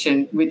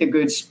connection with the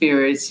good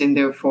spirits and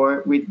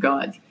therefore with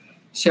God.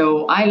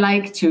 So I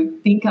like to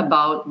think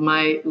about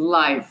my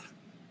life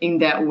in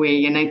that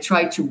way, and I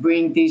try to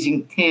bring this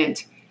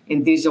intent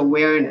and this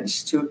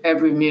awareness to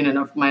every minute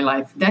of my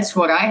life. That's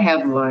what I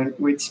have learned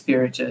with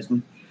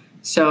Spiritism.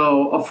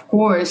 So, of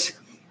course,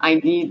 I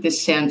need the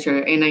center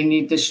and I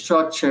need the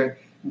structure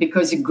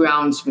because it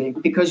grounds me,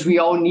 because we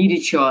all need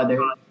each other,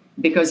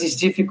 because it's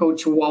difficult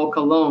to walk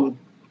alone.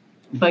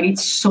 But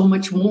it's so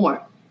much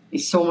more.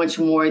 It's so much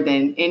more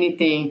than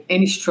anything,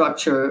 any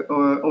structure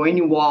or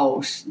any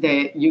walls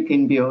that you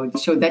can build.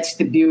 So that's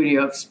the beauty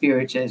of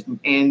Spiritism.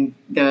 And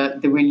the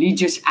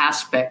religious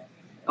aspect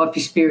of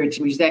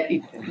Spiritism is that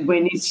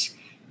when it's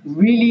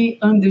really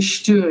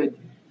understood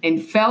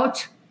and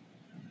felt,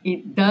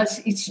 it does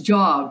its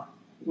job,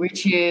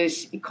 which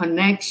is it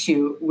connects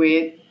you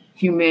with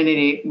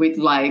humanity, with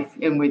life,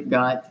 and with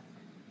God.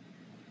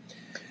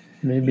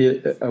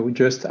 Maybe I would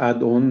just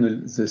add on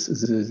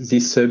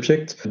this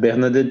subject.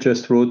 Bernadette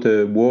just wrote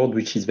a word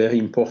which is very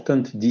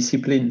important,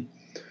 discipline.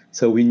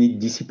 So we need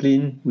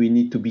discipline, we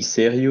need to be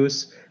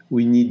serious,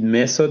 we need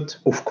method.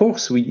 Of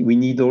course, we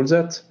need all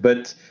that.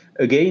 But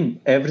again,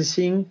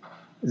 everything,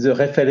 the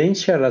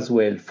referential as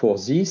well for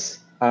this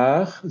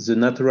are the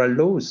natural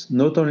laws,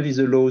 not only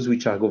the laws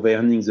which are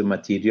governing the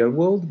material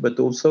world, but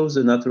also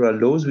the natural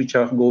laws which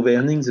are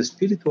governing the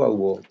spiritual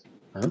world.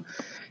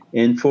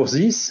 And for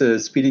this,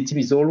 Spiritism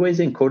is always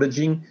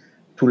encouraging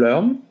to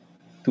learn,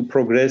 to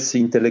progress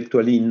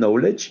intellectually in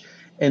knowledge,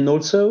 and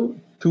also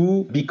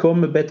to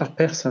become a better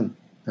person.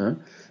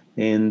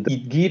 And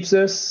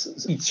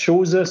it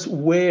shows us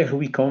where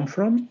we come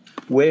from,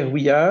 where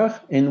we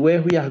are, and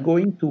where we are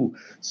going to.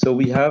 So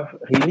we have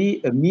really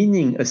a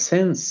meaning, a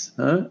sense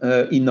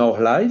in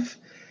our life.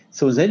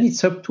 So then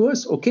it's up to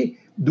us, okay,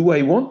 do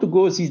I want to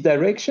go this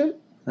direction?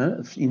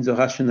 In the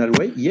rational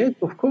way? Yes,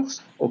 of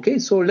course. Okay,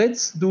 so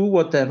let's do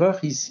whatever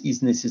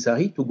is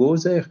necessary to go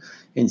there.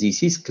 And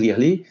this is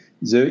clearly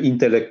the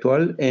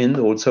intellectual and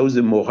also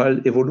the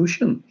moral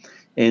evolution.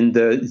 And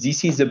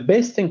this is the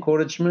best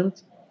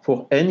encouragement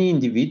for any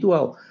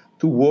individual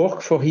to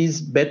work for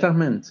his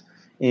betterment.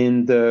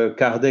 And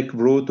Kardec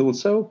wrote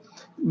also,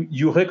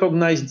 you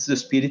recognize the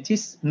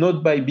Spiritist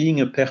not by being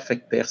a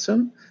perfect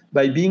person,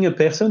 by being a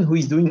person who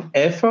is doing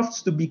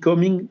efforts to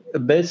becoming a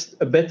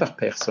better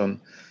person.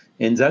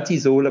 And that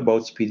is all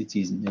about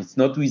Spiritism. It's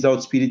not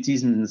without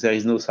Spiritism there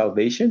is no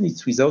salvation.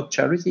 It's without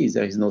charity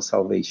there is no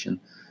salvation.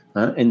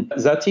 And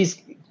that is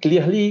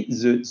clearly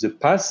the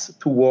path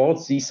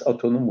towards this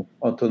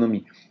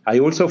autonomy. I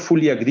also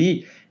fully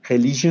agree.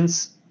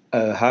 Religions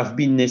have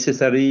been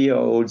necessary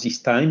all this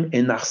time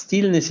and are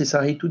still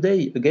necessary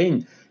today.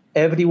 Again,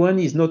 everyone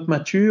is not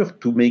mature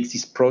to make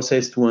this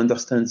process, to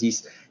understand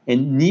this,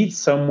 and needs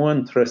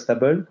someone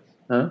trustable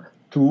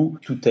to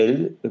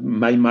tell.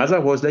 My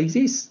mother was like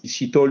this.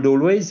 She told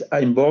always,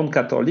 I'm born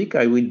Catholic,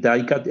 I will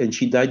die Catholic, and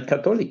she died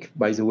Catholic,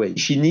 by the way.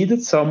 She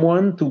needed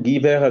someone to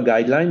give her a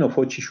guideline of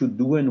what she should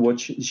do and what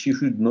she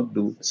should not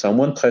do,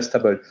 someone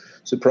trustable.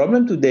 The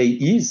problem today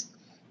is,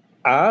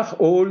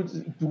 do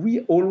we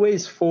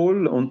always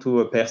fall onto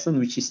a person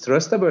which is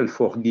trustable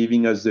for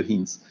giving us the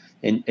hints?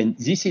 And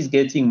this is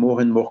getting more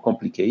and more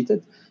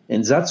complicated.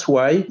 And that's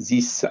why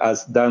this,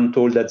 as Dan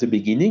told at the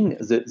beginning,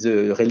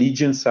 the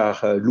religions are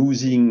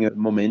losing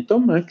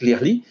momentum,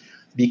 clearly,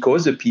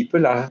 because the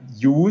people are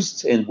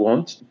used and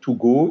want to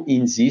go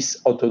in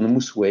this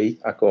autonomous way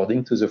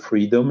according to the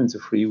freedom and the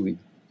free will.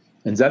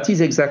 And that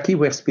is exactly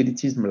where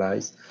Spiritism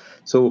lies.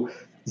 So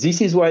this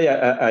is why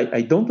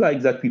I don't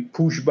like that we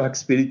push back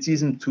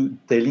Spiritism to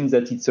telling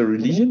that it's a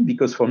religion,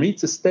 because for me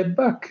it's a step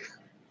back.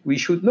 We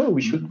should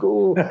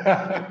go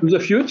to the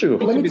future.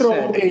 Let me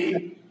throw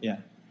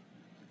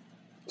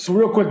So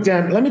real quick,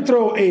 Dan, let me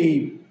throw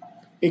a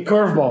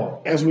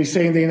curveball, as we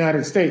say in the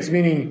United States,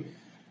 meaning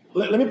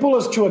let me pull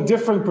us to a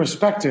different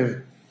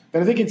perspective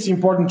that I think it's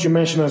important to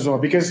mention as well,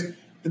 because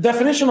the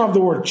definition of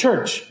the word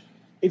church,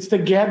 it's the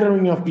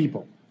gathering of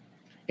people.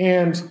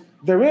 And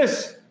there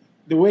is,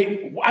 the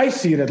way I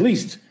see it at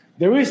least,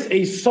 there is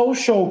a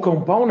social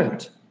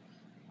component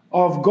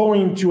of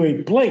going to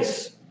a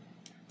place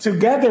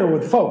together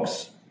with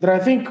folks that I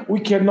think we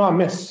cannot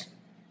miss.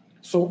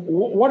 So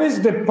what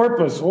is the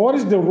purpose? What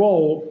is the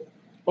role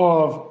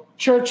of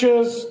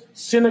churches,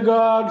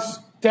 synagogues,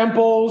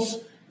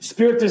 temples,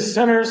 Spiritist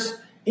centers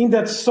in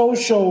that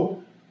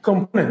social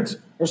component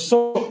or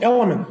social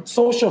element,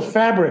 social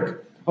fabric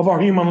of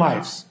our human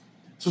lives?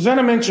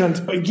 Susanna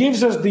mentioned it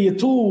gives us the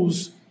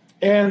tools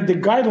and the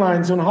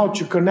guidelines on how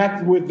to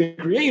connect with the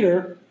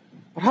Creator,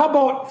 But how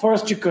about for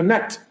us to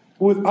connect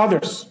with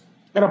others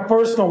at a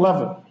personal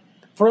level?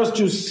 For us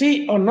to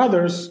see on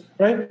others,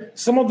 right,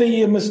 some of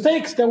the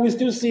mistakes that we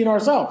still see in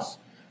ourselves.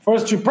 For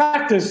us to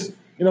practice,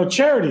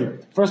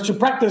 charity. For us to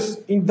practice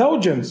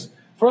indulgence.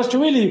 For us to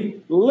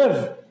really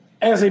live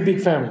as a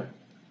big family.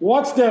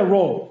 What's the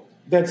role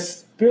that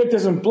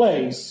Spiritism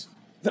plays?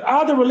 The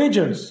other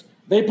religions,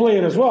 they play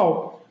it as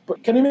well.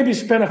 But can you maybe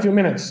spend a few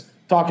minutes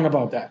talking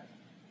about that?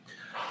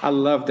 I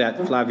love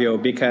that, Flavio,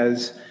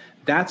 because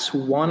that's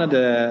one of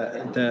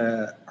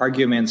the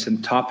arguments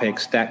and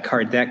topics that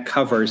Kardec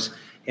covers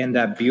in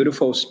that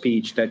beautiful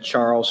speech that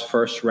Charles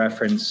first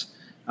referenced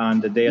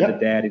on the Day of the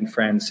Dead in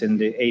France in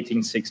the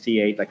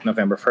 1868, like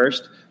November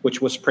 1st,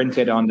 which was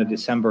printed on the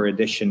December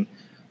edition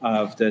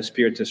of the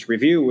Spiritist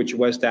Review, which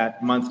was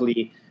that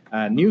monthly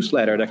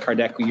newsletter that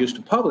Kardec used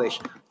to publish,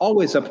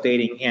 always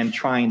updating and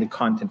trying the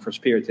content for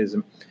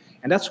Spiritism.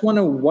 And that's one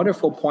of the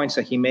wonderful points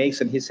that he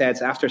makes. And he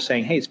says, after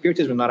saying, hey,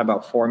 Spiritism is not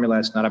about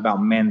formulas, not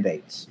about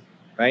mandates,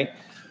 right?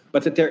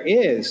 But that there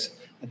is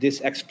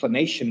these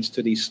explanations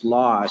to these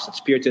laws that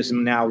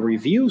Spiritism now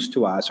reveals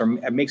to us or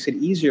makes it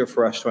easier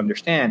for us to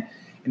understand.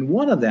 And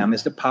one of them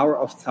is the power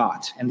of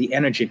thought and the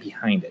energy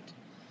behind it.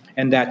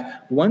 And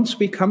that once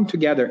we come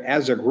together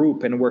as a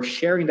group and we're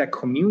sharing that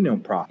communion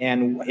process,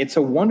 and it's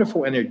a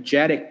wonderful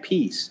energetic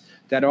piece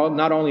that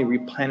not only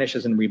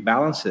replenishes and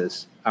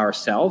rebalances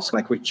ourselves,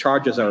 like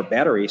recharges our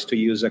batteries, to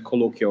use a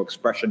colloquial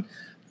expression,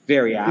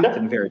 very apt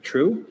and very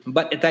true,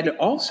 but that it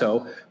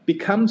also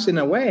becomes, in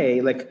a way,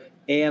 like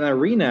an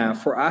arena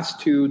for us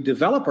to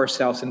develop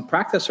ourselves and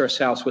practice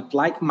ourselves with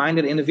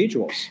like-minded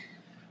individuals.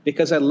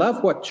 Because I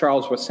love what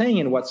Charles was saying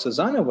and what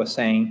Susanna was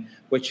saying,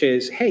 which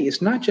is, hey, it's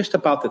not just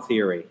about the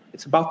theory.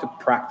 It's about the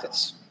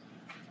practice.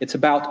 It's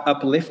about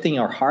uplifting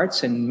our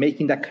hearts and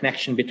making that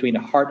connection between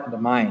the heart and the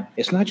mind.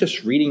 It's not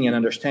just reading and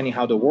understanding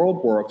how the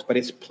world works, but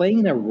it's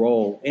playing a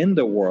role in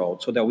the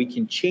world so that we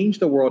can change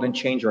the world and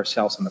change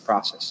ourselves in the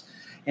process.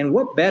 And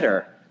what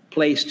better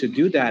place to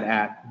do that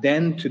at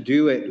than to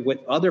do it with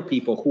other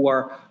people who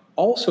are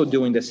also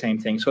doing the same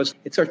thing. So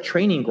it's our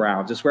training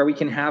grounds. It's where we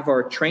can have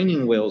our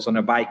training wheels on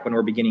a bike when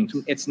we're beginning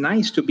to. It's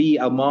nice to be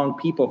among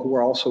people who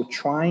are also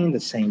trying the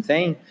same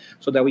thing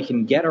so that we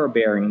can get our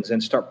bearings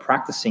and start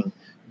practicing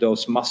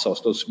those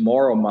muscles, those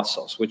moral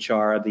muscles, which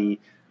are the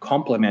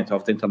complement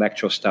of the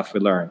intellectual stuff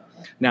we learn.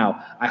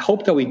 Now, I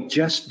hope that we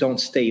just don't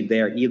stay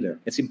there either.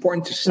 It's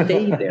important to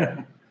stay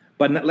there.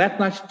 But let's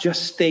not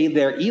just stay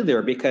there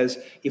either, because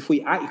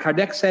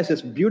Kardec says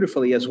this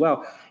beautifully as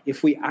well,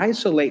 if we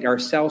isolate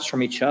ourselves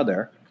from each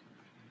other,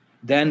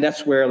 then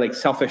that's where like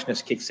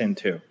selfishness kicks in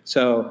too.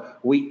 So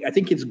I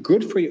think it's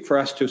good for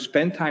us to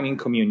spend time in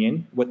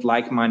communion with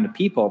like-minded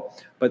people,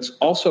 but it's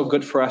also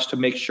good for us to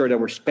make sure that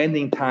we're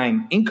spending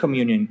time in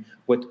communion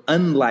with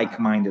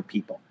unlike-minded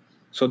people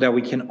so that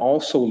we can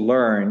also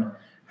learn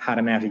how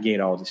to navigate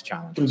all these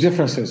challenges. The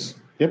differences.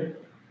 Yep.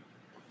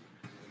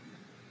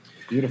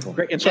 Beautiful.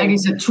 Great. And so that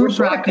is the true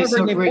practice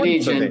of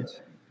religion.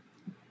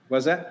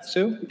 Was that,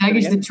 Sue? That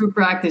is the true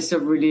practice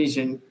of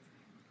religion,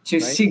 to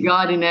see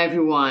God in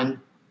everyone,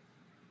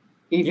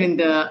 even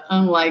the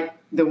unlike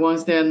the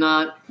ones that are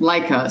not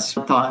like us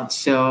thought.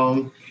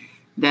 So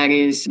that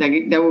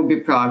will be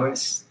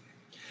progress.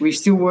 We're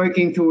still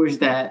working towards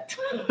that.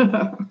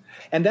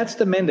 And that's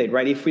the mandate,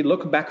 right? If we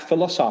look back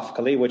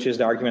philosophically, which is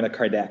the argument of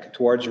Kardec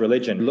towards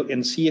religion, look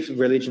and see if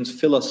religion's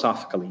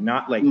philosophically,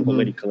 not like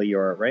politically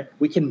or, right?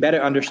 We can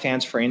better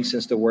understand, for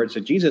instance, the words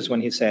of Jesus when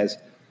he says,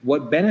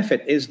 what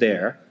benefit is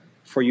there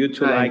for you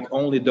to like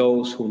only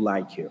those who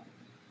like you?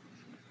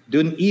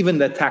 Even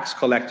the tax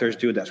collectors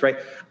do this, right?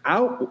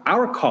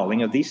 Our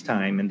calling of this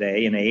time and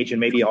day and age,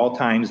 and maybe all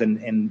times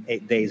and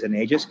days and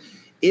ages,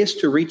 is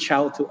to reach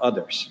out to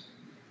others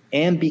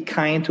and be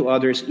kind to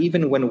others,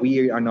 even when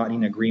we are not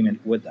in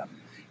agreement with them.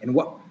 And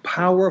what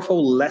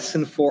powerful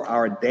lesson for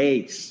our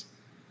days.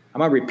 I'm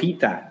going to repeat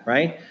that,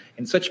 right?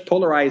 In such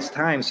polarized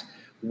times,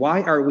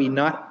 why are we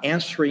not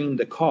answering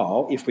the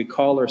call, if we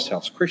call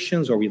ourselves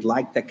Christians or we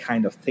like that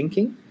kind of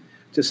thinking,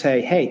 to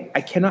say, hey,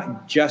 I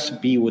cannot just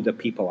be with the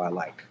people I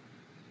like.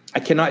 I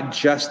cannot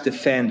just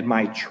defend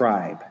my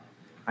tribe.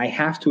 I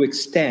have to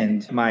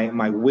extend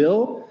my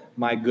will,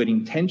 my good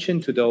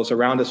intention to those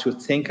around us who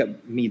think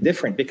of me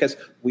different, because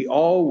we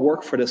all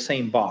work for the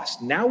same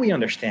boss. Now we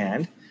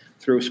understand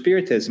through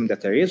Spiritism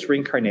that there is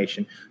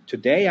reincarnation.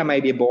 Today I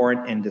might be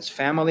born in this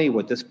family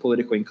with this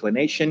political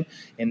inclination,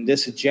 in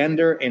this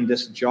gender, in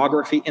this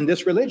geography, in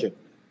this religion.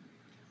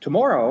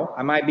 Tomorrow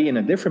I might be in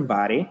a different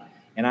body,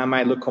 and I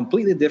might look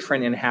completely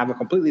different and have a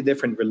completely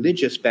different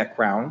religious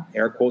background,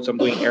 air quotes, I'm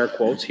doing air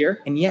quotes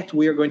here, and yet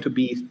we are going to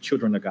be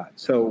children of God.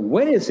 So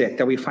when is it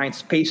that we find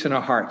space in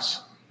our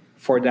hearts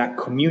for that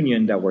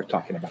communion that we're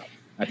talking about?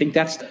 I think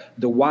that's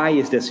the why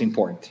is this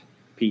important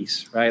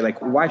piece, right? Like,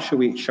 why should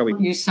we?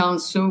 You sound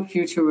so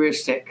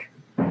futuristic.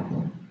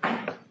 And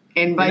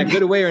in a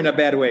good way or in a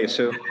bad way,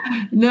 Sue?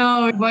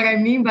 No, what I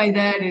mean by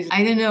that is,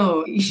 I don't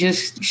know, it's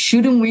just,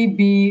 shouldn't we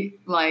be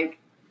like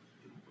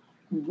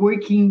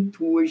working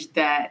towards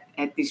that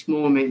at this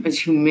moment as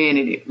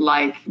humanity,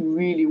 like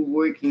really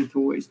working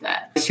towards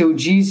that. So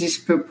Jesus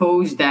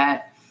proposed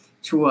that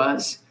to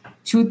us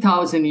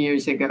 2,000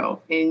 years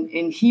ago.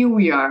 And here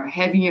we are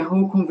having a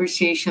whole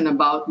conversation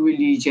about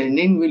religion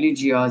and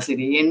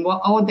religiosity and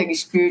what all that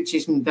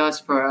Spiritism does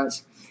for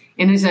us.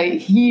 And as I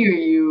hear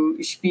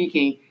you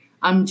speaking,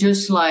 I'm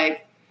just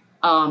like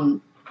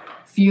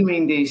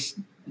feeling this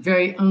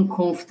very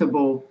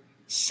uncomfortable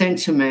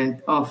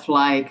sentiment of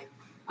like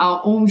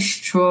our own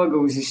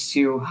struggles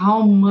still,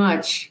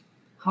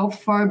 how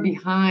far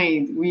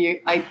behind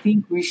I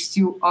think we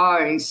still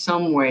are in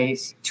some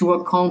ways to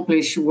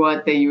accomplish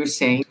what that you're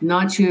saying,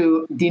 not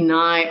to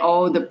deny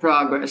all the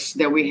progress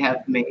that we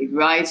have made,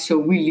 right? So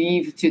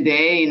we live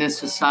today in a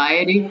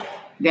society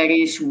that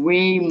is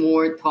way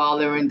more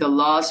tolerant. The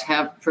laws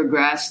have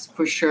progressed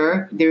for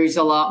sure. There is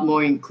a lot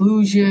more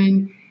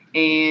inclusion,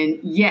 and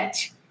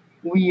yet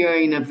we are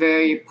in a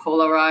very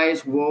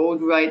polarized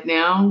world right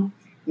now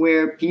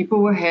where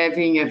people are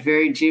having a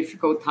very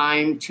difficult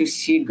time to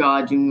see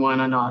God in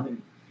one another,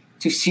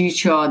 to see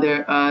each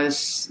other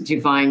as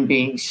divine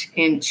beings,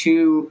 and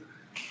to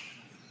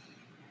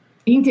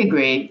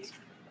integrate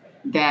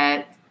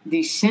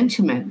this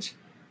sentiment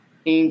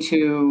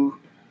into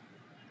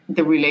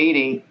the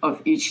relating of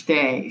each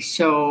day.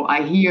 So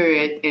I hear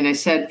it, and I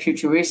said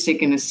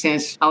futuristic in a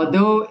sense,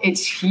 although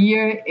it's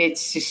here,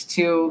 it's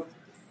still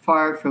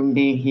far from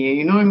being here.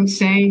 You know what I'm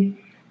saying?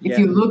 If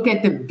you look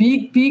at the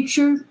big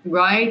picture,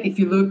 right? If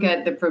you look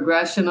at the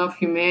progression of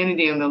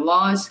humanity and the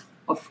laws,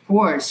 of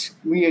course,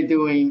 we are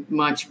doing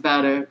much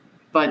better.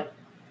 But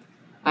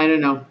I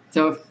don't know.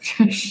 So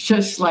it's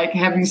just like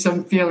having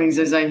some feelings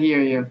as I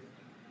hear you.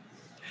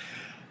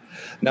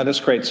 No,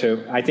 that's great,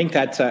 Sue. I think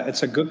that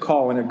it's a good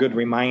call and a good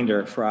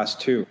reminder for us,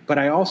 too. But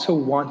I also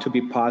want to be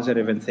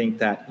positive and think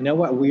that, you know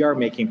what, we are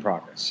making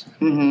progress.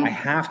 Mm-hmm. I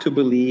have to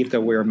believe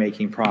that we're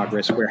making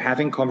progress. We're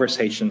having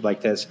conversations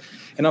like this.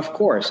 And of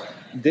course,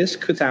 this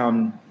could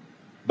sound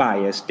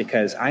biased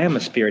because I am a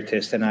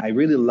Spiritist and I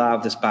really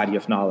love this body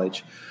of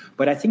knowledge.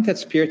 But I think that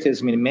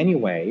Spiritism, in many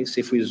ways,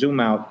 if we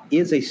zoom out,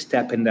 is a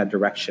step in that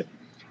direction,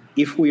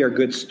 if we are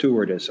good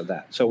stewards of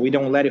that. So we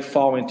don't let it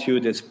fall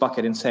into this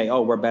bucket and say,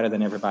 oh, we're better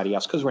than everybody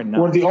else, because we're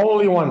not. We're the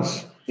only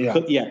ones.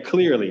 Yeah,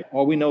 clearly.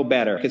 Or we know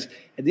better. Because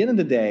at the end of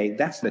the day,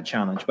 that's the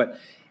challenge. But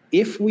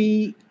if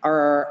we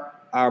are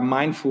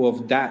mindful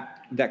of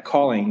that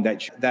calling,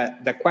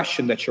 that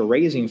question that you're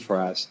raising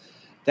for us,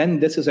 then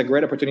this is a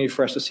great opportunity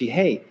for us to see,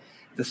 hey,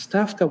 the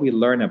stuff that we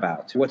learn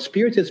about, what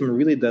Spiritism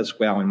really does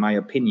well, in my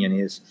opinion,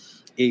 is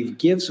it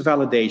gives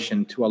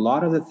validation to a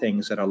lot of the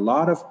things that a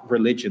lot of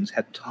religions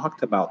had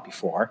talked about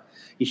before.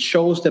 It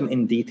shows them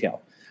in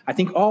detail. I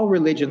think all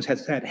religions have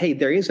said, hey,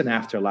 there is an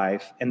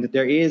afterlife and that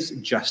there is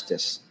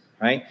justice,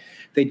 right?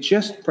 They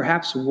just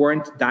perhaps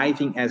weren't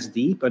diving as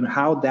deep on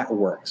how that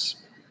works.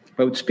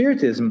 But with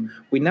Spiritism,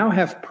 we now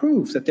have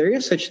proof that there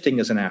is such thing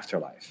as an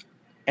afterlife.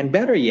 And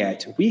better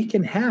yet, we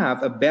can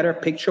have a better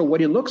picture of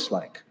what it looks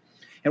like.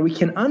 And we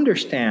can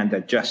understand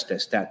that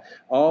justice, that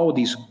all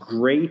these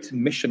great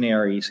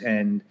missionaries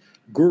and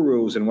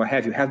gurus and what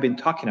have you have been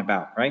talking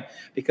about, right?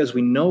 Because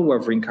we know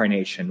of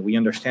reincarnation, we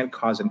understand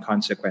cause and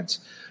consequence.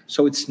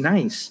 So it's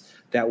nice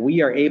that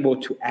we are able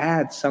to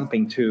add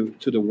something to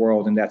the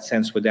world in that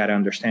sense with that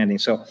understanding.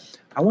 So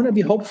I want to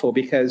be hopeful,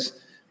 because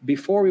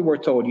before we were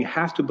told you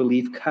have to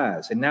believe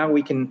cause, and now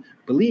we can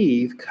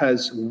believe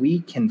because we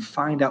can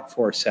find out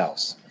for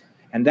ourselves.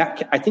 And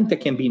that, I think, there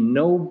can be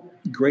no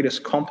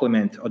greatest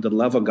compliment of the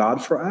love of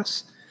God for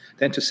us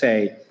than to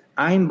say,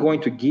 I'm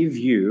going to give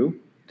you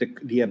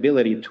the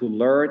ability to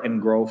learn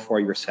and grow for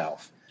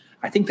yourself.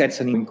 I think that's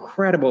an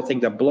incredible thing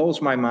that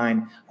blows my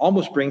mind,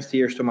 almost brings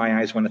tears to my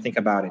eyes when I think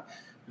about it.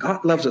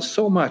 God loves us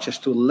so much as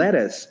to let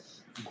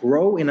us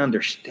grow in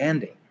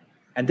understanding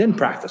and then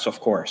practice,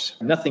 of course.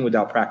 Nothing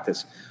without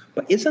practice.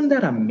 But isn't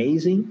that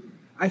amazing?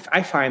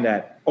 I find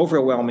that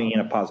overwhelming in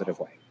a positive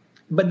way.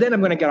 But then I'm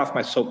going to get off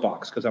my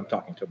soapbox because I'm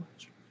talking too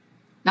much.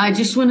 Now, I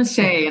just want to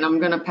say, and I'm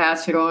going to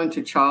pass it on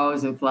to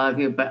Charles and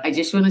Flavio, but I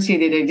just want to say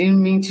that I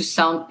didn't mean to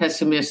sound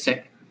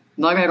pessimistic.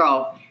 Not at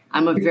all.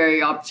 I'm a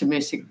very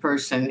optimistic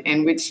person.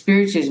 And with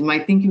Spiritism, I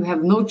think you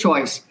have no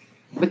choice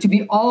but to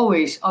be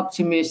always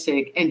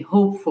optimistic and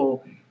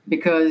hopeful,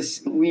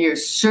 because we are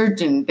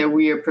certain that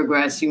we are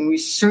progressing. We're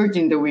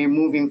certain that we are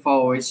moving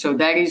forward. So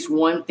that is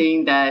one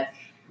thing that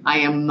I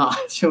am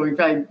not. So if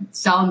I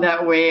sound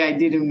that way, I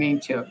didn't mean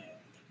to.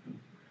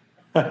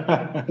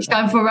 It's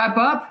time for wrap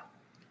up.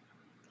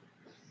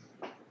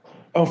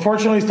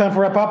 Unfortunately, it's time for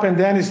wrap up, and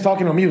Dan is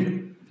talking on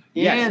mute.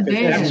 Yes,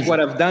 that's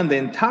what I've done the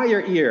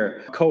entire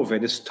year.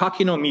 COVID is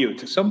talking on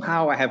mute.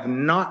 Somehow I have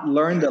not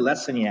learned the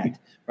lesson yet,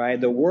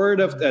 right? The word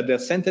of the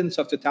sentence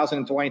of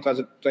 2020,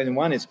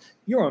 2021 is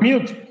you're on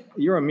mute.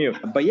 You're on mute.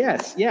 But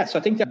yes. I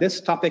think that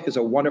this topic is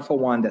a wonderful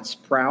one that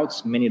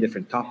sprouts many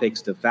different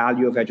topics. The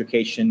value of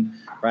education,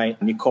 right?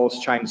 Nicole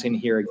chimes in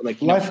here, like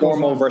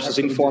formal versus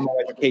informal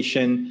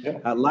education.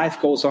 Yeah.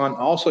 Life goes on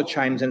also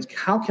chimes in.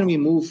 How can we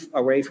move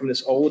away from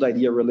this old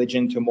idea of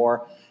religion to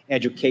more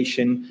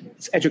education.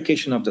 It's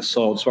education of the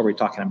soul. That's what we're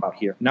talking about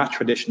here, not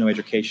traditional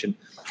education.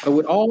 But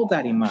with all of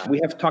that in mind, we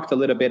have talked a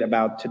little bit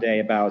about today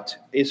about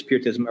is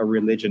Spiritism a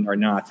religion or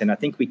not? And I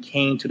think we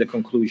came to the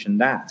conclusion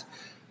that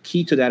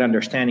key to that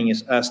understanding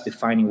is us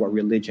defining what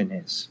religion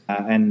is.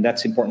 And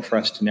that's important for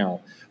us to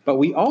know. But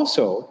we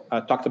also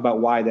talked about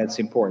why that's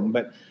important.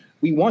 But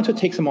we want to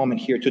take a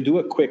moment here to do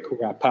a quick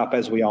wrap up,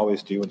 as we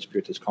always do in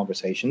Spiritist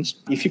Conversations.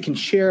 If you can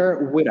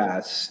share with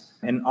us,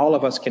 and all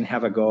of us can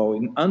have a go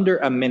in under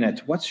a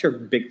minute, what's your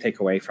big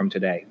takeaway from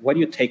today? What do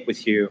you take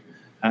with you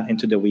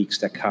into the weeks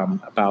that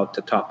come about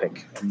the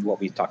topic and what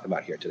we talked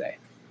about here today?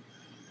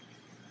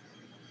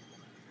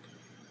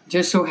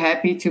 Just so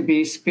happy to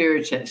be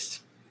Spiritist,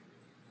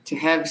 to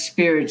have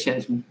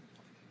Spiritism.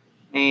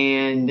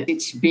 And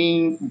it's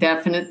been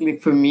definitely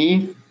for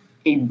me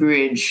a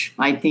bridge.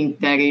 I think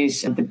that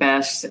is the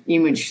best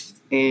image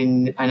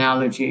and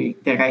analogy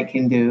that I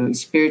can do.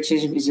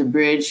 Spiritism is a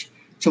bridge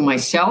to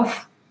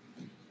myself,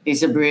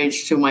 is a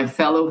bridge to my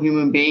fellow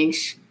human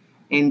beings,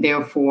 and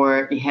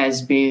therefore it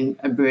has been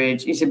a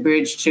bridge. It's a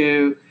bridge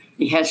to,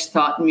 it has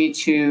taught me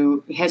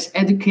to, it has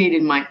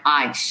educated my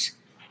eyes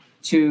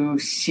to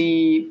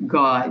see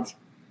God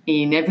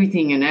in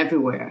everything and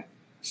everywhere.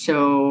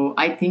 So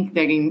I think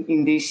that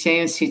in this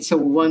sense, it's a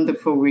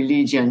wonderful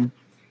religion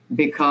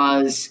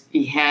because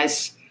it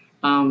has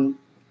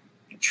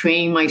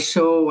trained my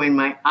soul and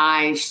my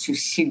eyes to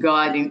see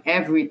God in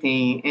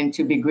everything and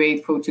to be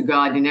grateful to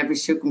God in every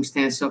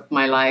circumstance of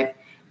my life,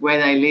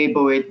 whether I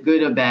label it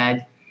good or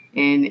bad.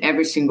 And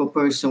every single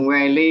person where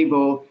I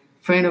label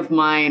friend of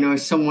mine or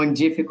someone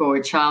difficult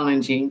or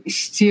challenging,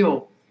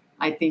 still,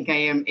 I think I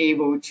am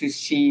able to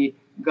see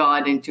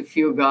God and to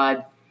feel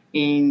God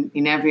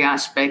in every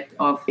aspect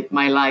of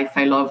my life.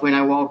 I love when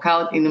I walk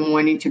out in the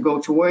morning to go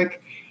to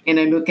work and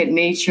I look at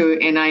nature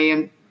and I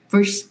am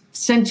first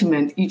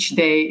sentiment each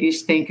day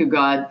is thank you,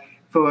 God,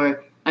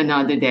 for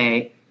another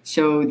day.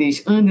 So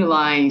this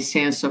underlying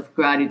sense of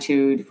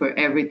gratitude for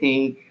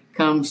everything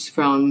comes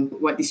from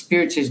what the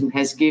Spiritism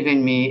has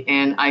given me.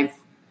 And I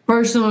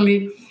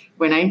personally,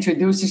 when I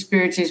introduce the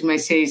Spiritism, I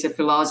say it's a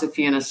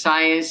philosophy and a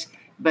science,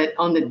 but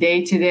on the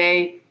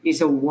day-to-day,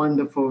 it's a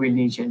wonderful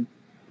religion.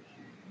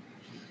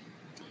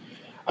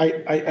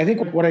 I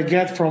think what I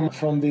get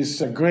from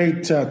this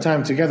great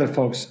time together,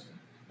 folks,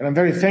 and I'm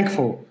very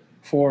thankful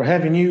for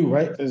having you,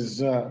 right,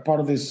 as part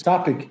of this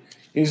topic,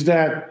 is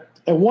that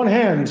on one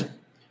hand,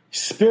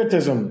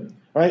 Spiritism,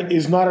 right,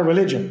 is not a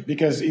religion,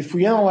 because if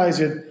we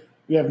analyze it,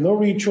 we have no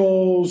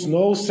rituals,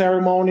 no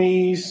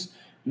ceremonies,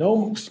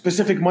 no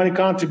specific money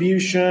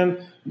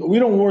contribution. We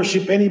don't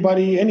worship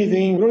anybody,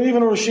 anything. We don't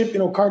even worship,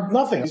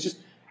 nothing. It's just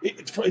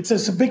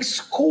it's a big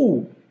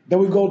school that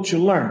we go to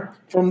learn.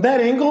 From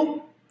that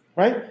angle,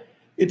 right,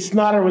 it's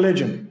not a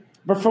religion.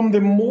 But from the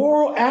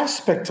moral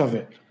aspect of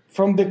it,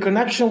 from the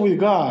connection with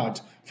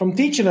God, from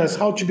teaching us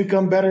how to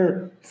become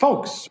better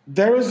folks,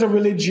 there is a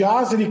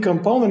religiosity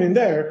component in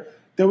there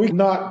that we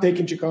cannot take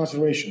into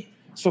consideration.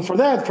 So for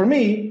that, for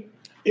me,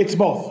 it's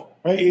both,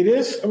 right? It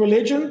is a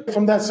religion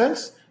from that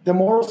sense, the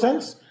moral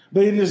sense,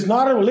 but it is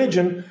not a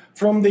religion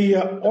from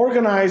the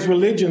organized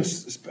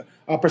religion's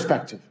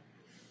perspective.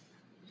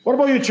 What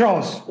about you,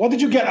 Charles? What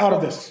did you get out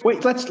of this?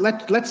 Wait,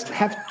 let's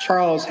have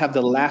Charles have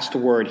the last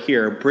word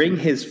here. Bring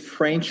his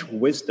French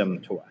wisdom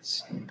to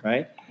us,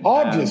 right?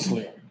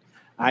 Obviously.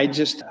 I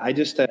just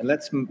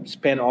let's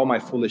spend all my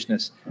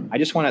foolishness. I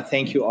just want to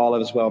thank you all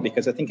as well,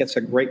 because I think it's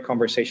a great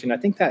conversation. I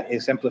think that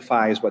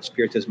exemplifies what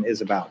Spiritism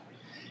is about.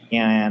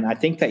 And I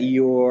think that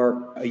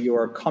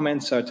your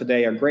comments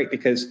today are great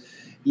because,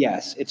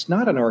 yes, it's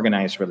not an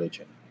organized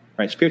religion,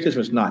 right? Spiritism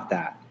is not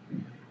that.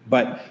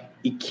 But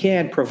it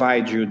can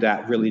provide you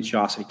that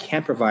religiosity,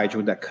 can provide you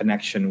with that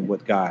connection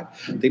with God.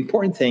 The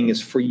important thing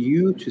is for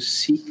you to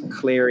seek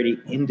clarity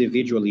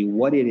individually,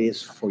 what it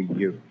is for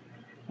you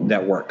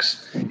that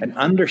works, and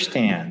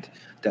understand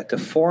that the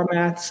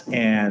formats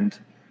and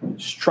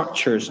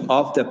structures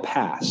of the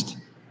past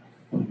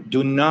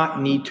do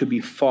not need to be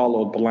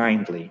followed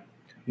blindly,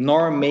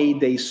 nor may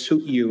they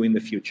suit you in the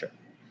future.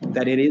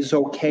 That it is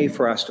okay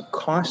for us to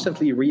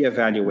constantly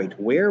reevaluate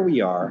where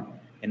we are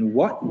and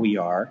what we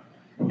are,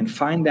 and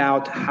find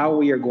out how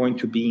we are going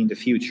to be in the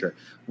future,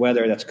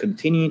 whether that's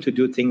continuing to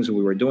do things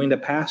we were doing in the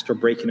past or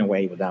breaking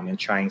away with them and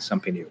trying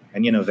something new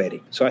and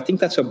innovating. So I think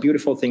that's a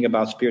beautiful thing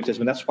about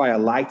Spiritism. That's why I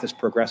like this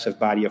progressive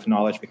body of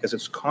knowledge, because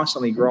it's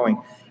constantly growing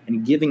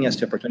and giving us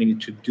the opportunity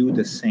to do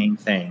the same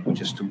thing,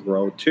 which is to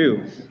grow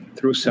too,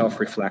 through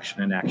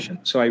self-reflection and action.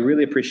 So I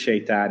really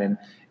appreciate that. And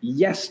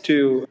yes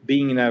to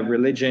being in a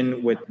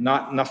religion with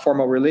not a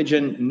formal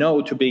religion, no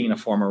to being in a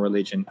formal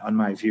religion, on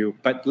my view.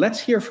 But let's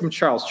hear from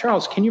Charles.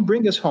 Charles, can you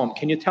bring us home?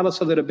 Can you tell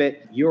us a little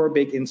bit your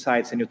big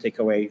insights and your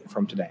takeaway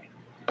from today?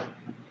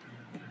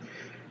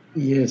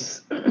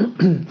 Yes.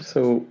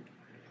 So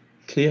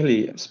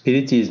clearly,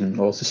 Spiritism,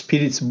 or the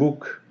Spirit's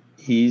book,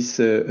 is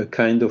a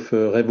kind of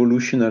a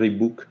revolutionary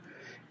book,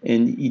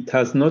 and it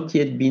has not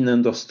yet been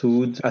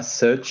understood as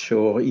such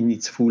or in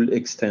its full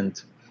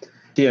extent.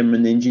 I'm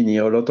an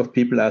engineer. A lot of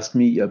people ask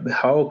me,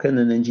 how can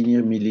an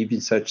engineer believe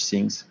in such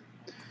things?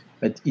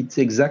 But it's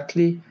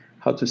exactly,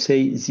 how to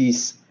say,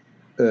 this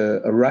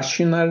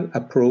rational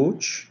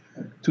approach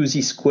to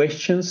these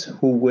questions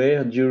who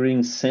were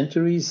during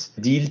centuries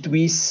dealt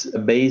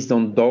with based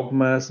on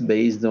dogmas,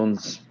 based on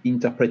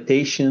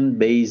interpretation,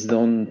 based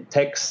on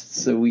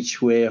texts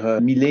which were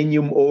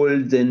millennium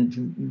old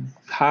and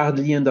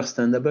hardly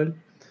understandable.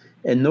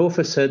 And now, all of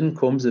a sudden,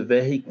 comes a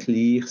very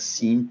clear,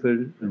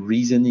 simple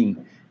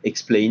reasoning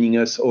explaining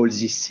us all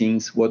these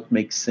things, what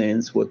makes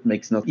sense, what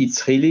makes not.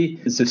 It's really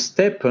the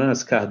step,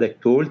 as Kardec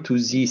told, to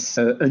this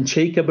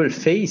unshakable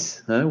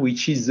faith,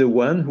 which is the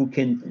one who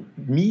can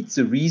meet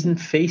the reason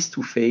face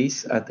to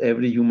face at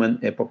every human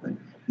epoch.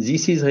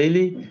 This is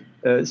really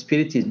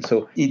Spiritism.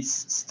 So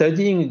it's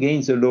studying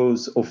against the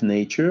laws of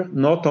nature,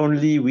 not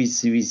only with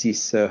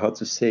this,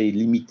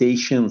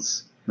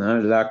 limitations,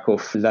 lack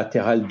of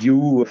lateral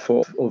view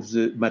of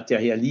the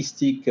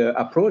materialistic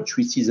approach,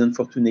 which is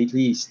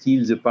unfortunately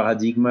still the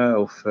paradigm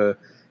of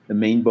the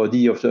main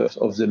body of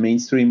the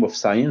mainstream of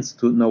science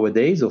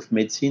nowadays, of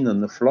medicine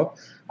and of law.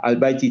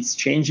 Albeit it's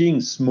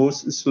changing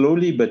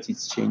slowly, but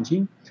it's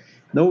changing.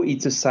 No,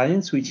 it's a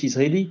science which is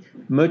really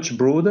much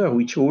broader,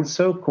 which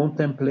also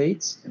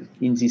contemplates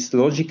in this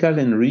logical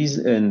and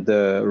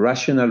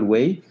rational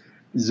way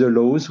the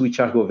laws which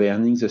are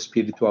governing the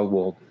spiritual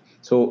world.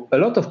 So a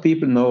lot of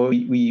people know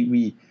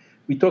we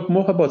talk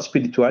more about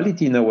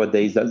spirituality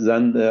nowadays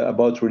than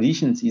about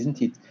religions,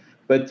 isn't it?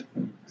 But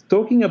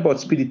talking about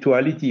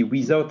spirituality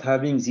without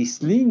having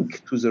this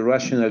link to the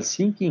rational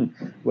thinking,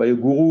 where a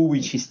guru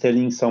which is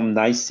telling some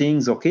nice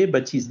things, okay,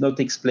 but he's not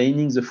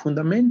explaining the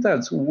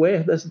fundamentals.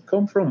 Where does it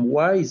come from?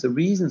 Why? The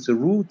reasons, the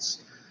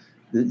roots.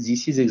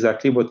 This is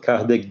exactly what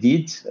Kardec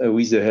did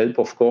with the help,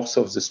 of course,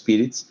 of the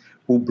spirits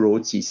who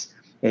brought this.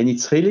 And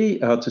it's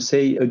really,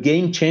 a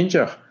game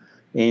changer.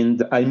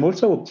 And I'm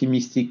also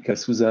optimistic,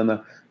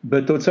 Susanna,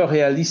 but also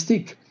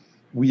realistic.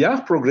 We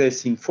are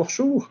progressing for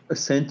sure. A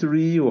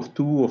century or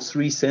 2 or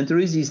 3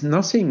 centuries is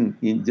nothing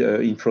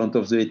in front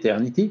of the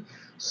eternity.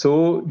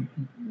 So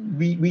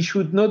we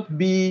should not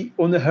be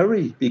on a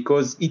hurry,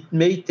 because it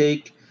may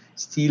take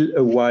still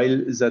a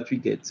while that we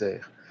get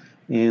there.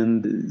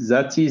 And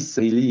that is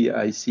really,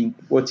 I think,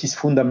 what is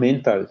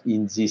fundamental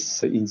in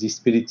this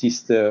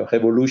Spiritist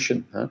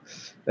revolution.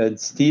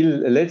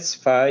 Still, let's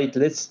fight,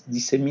 let's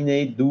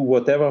disseminate, do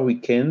whatever we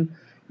can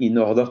in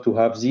order to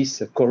have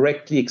this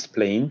correctly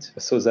explained,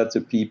 so that the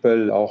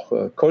people,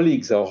 our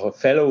colleagues, our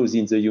fellows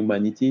in the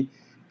humanity,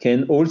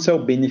 can also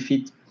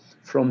benefit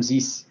from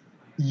these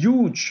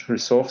huge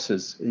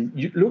resources.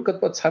 You look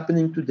at what's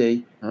happening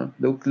today.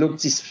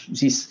 Look,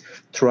 these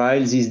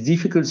trials, these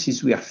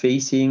difficulties we are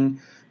facing,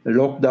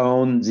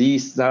 lockdown,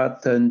 this,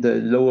 that, and the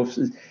law of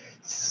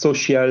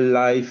social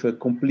life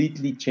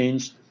completely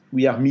changed.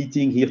 We are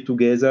meeting here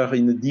together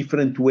in a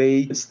different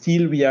way.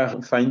 Still, we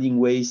are finding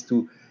ways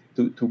to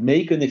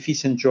make an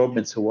efficient job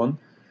and so on.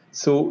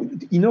 So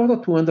in order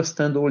to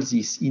understand all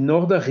this, in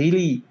order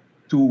really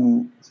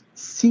to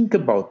think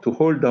about, to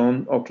hold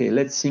on, okay,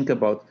 let's think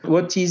about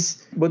what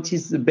is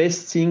the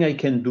best thing I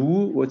can do,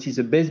 what is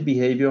the best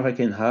behavior I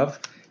can have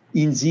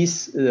in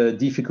this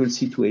difficult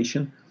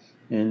situation.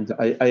 And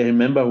I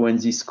remember when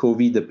this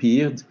COVID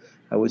appeared,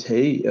 I was,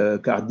 did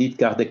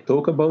Kardec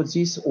talk about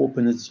this?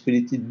 Open the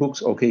Spirited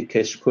books. Okay,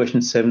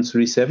 question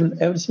 737,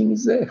 everything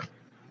is there.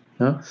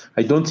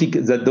 I don't think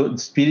that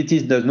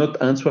Spiritism does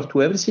not answer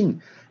to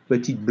everything,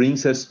 but it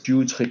brings us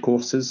huge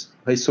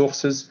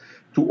resources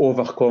to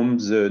overcome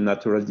the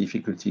natural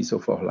difficulties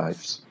of our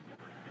lives.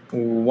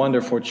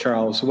 Wonderful,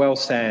 Charles. Well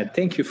said.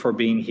 Thank you for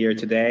being here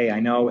today. I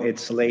know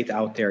it's late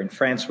out there in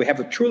France. We have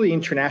a truly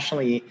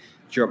internationally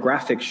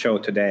geographic show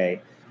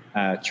today.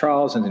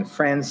 Charles is in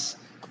France,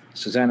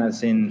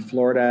 Susanna's in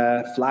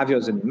Florida,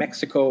 Flavio's in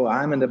Mexico,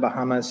 I'm in the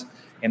Bahamas,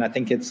 and I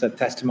think it's a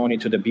testimony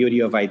to the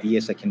beauty of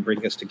ideas that can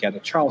bring us together.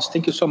 Charles,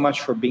 thank you so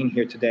much for being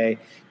here today.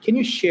 Can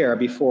you share,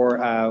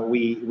 before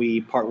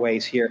we part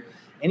ways here,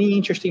 any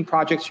interesting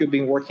projects you've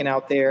been working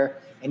out there?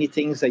 Any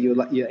things that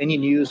any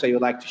news that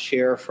you'd like to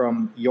share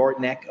from your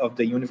neck of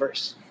the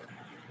universe?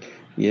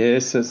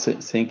 Yes,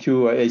 thank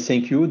you. I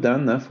thank you,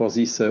 Dan, for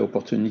this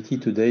opportunity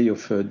today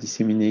of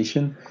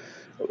dissemination.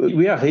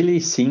 We are really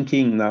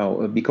thinking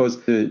now,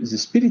 because the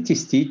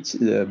Spiritist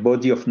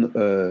body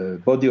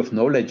of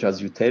knowledge,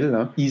 as you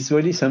tell, is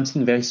really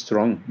something very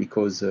strong,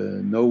 because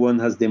no one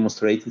has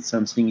demonstrated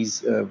something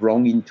is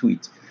wrong into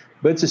it.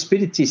 But the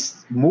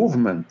Spiritist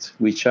movement,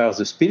 which are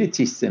the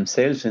Spiritists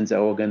themselves and their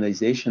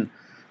organization,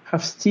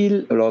 have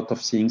still a lot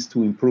of things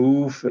to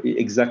improve,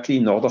 exactly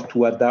in order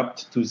to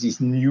adapt to this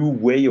new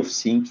way of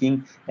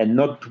thinking and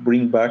not to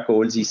bring back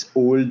all these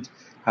old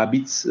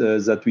habits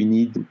that we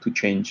need to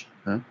change.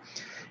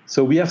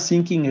 So we are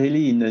thinking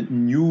really in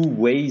new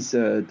ways,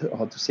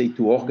 to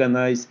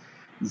organize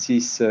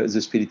this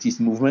the Spiritist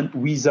movement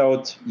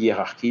without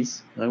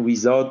hierarchies,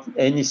 without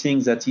anything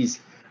that is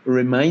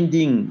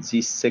reminding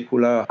these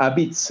secular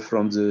habits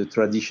from the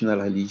traditional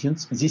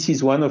religions. This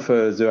is one of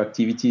the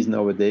activities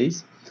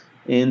nowadays.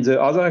 And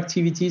other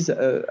activities,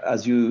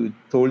 as you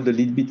told a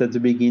little bit at the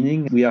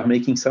beginning, we are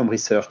making some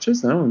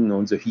researches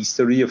on the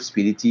history of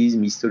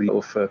Spiritism, history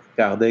of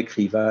Kardec,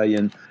 Rivail,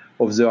 and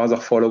of the other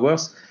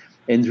followers.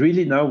 And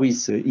really now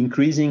with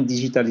increasing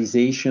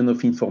digitalization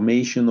of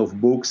information,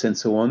 of books and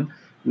so on,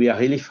 we are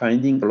really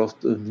finding a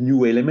lot of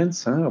new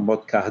elements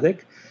about Kardec.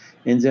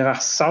 And there are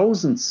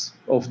thousands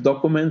of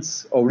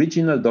documents,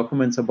 original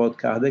documents about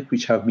Kardec,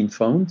 which have been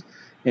found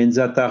and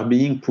that are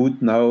being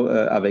put now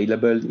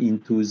available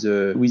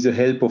with the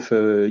help of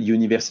a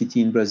university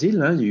in Brazil,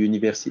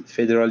 the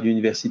Federal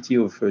University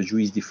of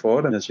Juiz de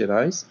Fora, Minas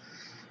Gerais.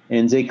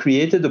 And they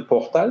created a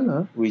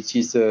portal, which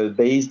is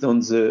based on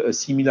a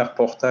similar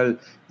portal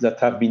that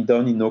have been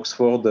done in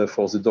Oxford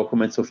for the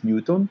documents of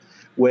Newton,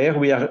 where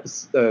we are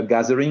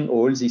gathering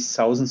all these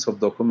thousands of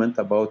documents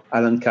about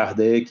Allan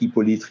Kardec,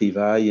 Hippolyte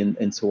Rivail,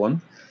 and so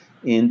on.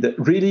 And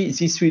really,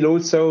 this will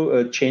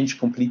also change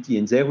completely.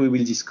 And there we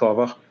will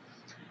discover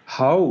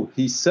how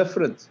he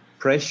suffered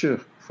pressure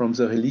from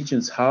the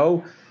religions,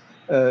 how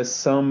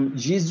some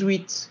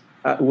Jesuits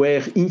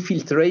were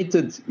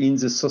infiltrated in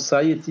the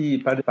society,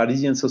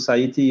 Parisian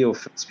Society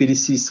of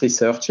Spiritist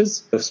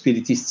Researchers, of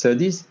Spiritist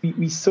Studies.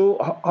 We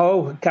saw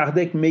how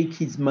Kardec made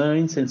his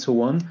minds and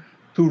so on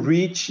to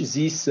reach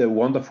this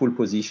wonderful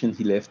position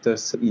he left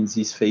us in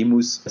this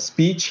famous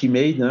speech he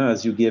made,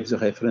 as you gave the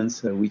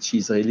reference, which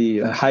is really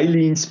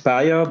highly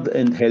inspired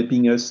and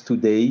helping us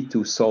today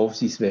to solve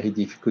these very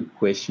difficult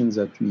questions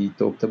that we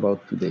talked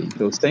about today.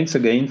 So thanks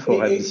again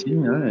for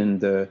everything.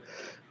 And of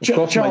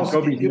course, Charles,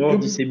 my job is more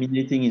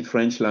disseminating in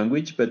French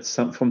language, but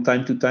from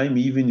time to time,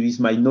 even with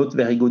my not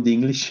very good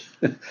English,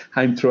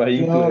 I'm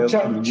trying to help.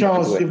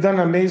 Charles, you've done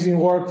amazing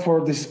work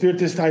for the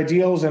Spiritist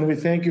ideals, and we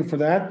thank you for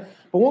that.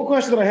 But one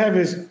question that I have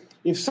is,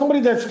 if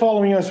somebody that's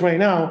following us right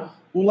now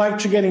would like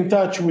to get in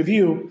touch with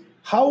you,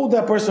 how would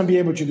that person be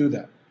able to do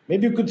that?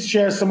 Maybe you could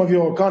share some of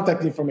your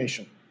contact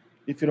information,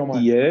 if you don't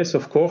mind. Yes,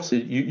 of course.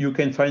 You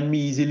can find me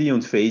easily on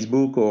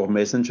Facebook or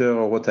Messenger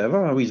or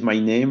whatever with my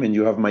name, and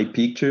you have my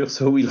picture,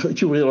 so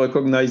you will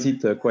recognize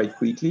it quite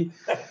quickly.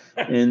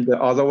 And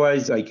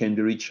otherwise, I can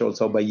be reached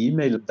also by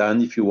email.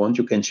 Dan, if you want,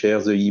 you can share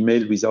the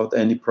email without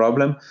any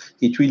problem.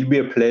 It will be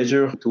a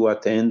pleasure to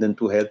attend and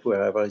to help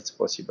wherever it's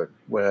possible,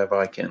 wherever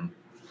I can.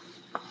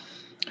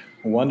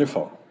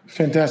 Wonderful.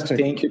 Fantastic.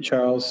 Thank you,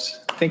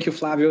 Charles. Thank you,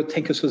 Flavio.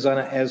 Thank you,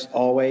 Susanna, as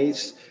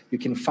always. You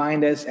can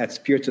find us at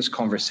Spiritist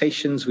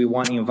Conversations. We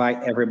want to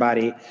invite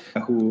everybody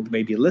who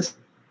may be listening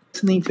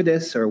to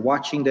this or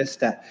watching this,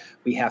 that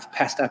we have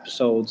past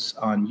episodes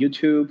on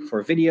YouTube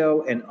for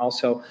video and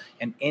also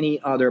in any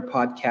other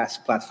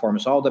podcast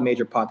platforms. All the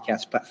major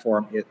podcast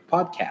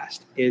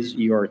podcast is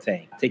your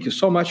thing. Thank you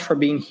so much for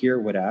being here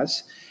with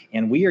us.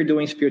 And we are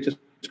doing Spiritist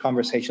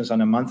Conversations on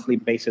a monthly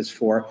basis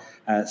for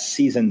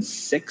season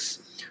 6.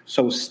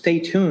 So stay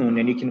tuned,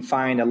 and you can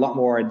find a lot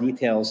more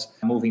details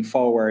moving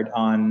forward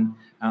on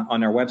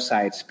our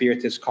website,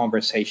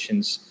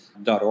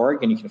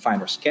 spiritistconversations.org, and you can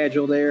find our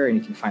schedule there, and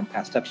you can find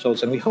past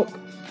episodes, and we hope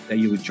that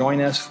you would join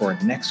us for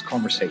next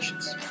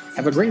conversations.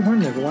 Have a great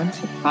one, everyone.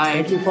 Bye.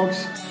 Thank you,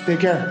 folks.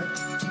 Take care.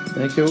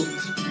 Thank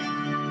you.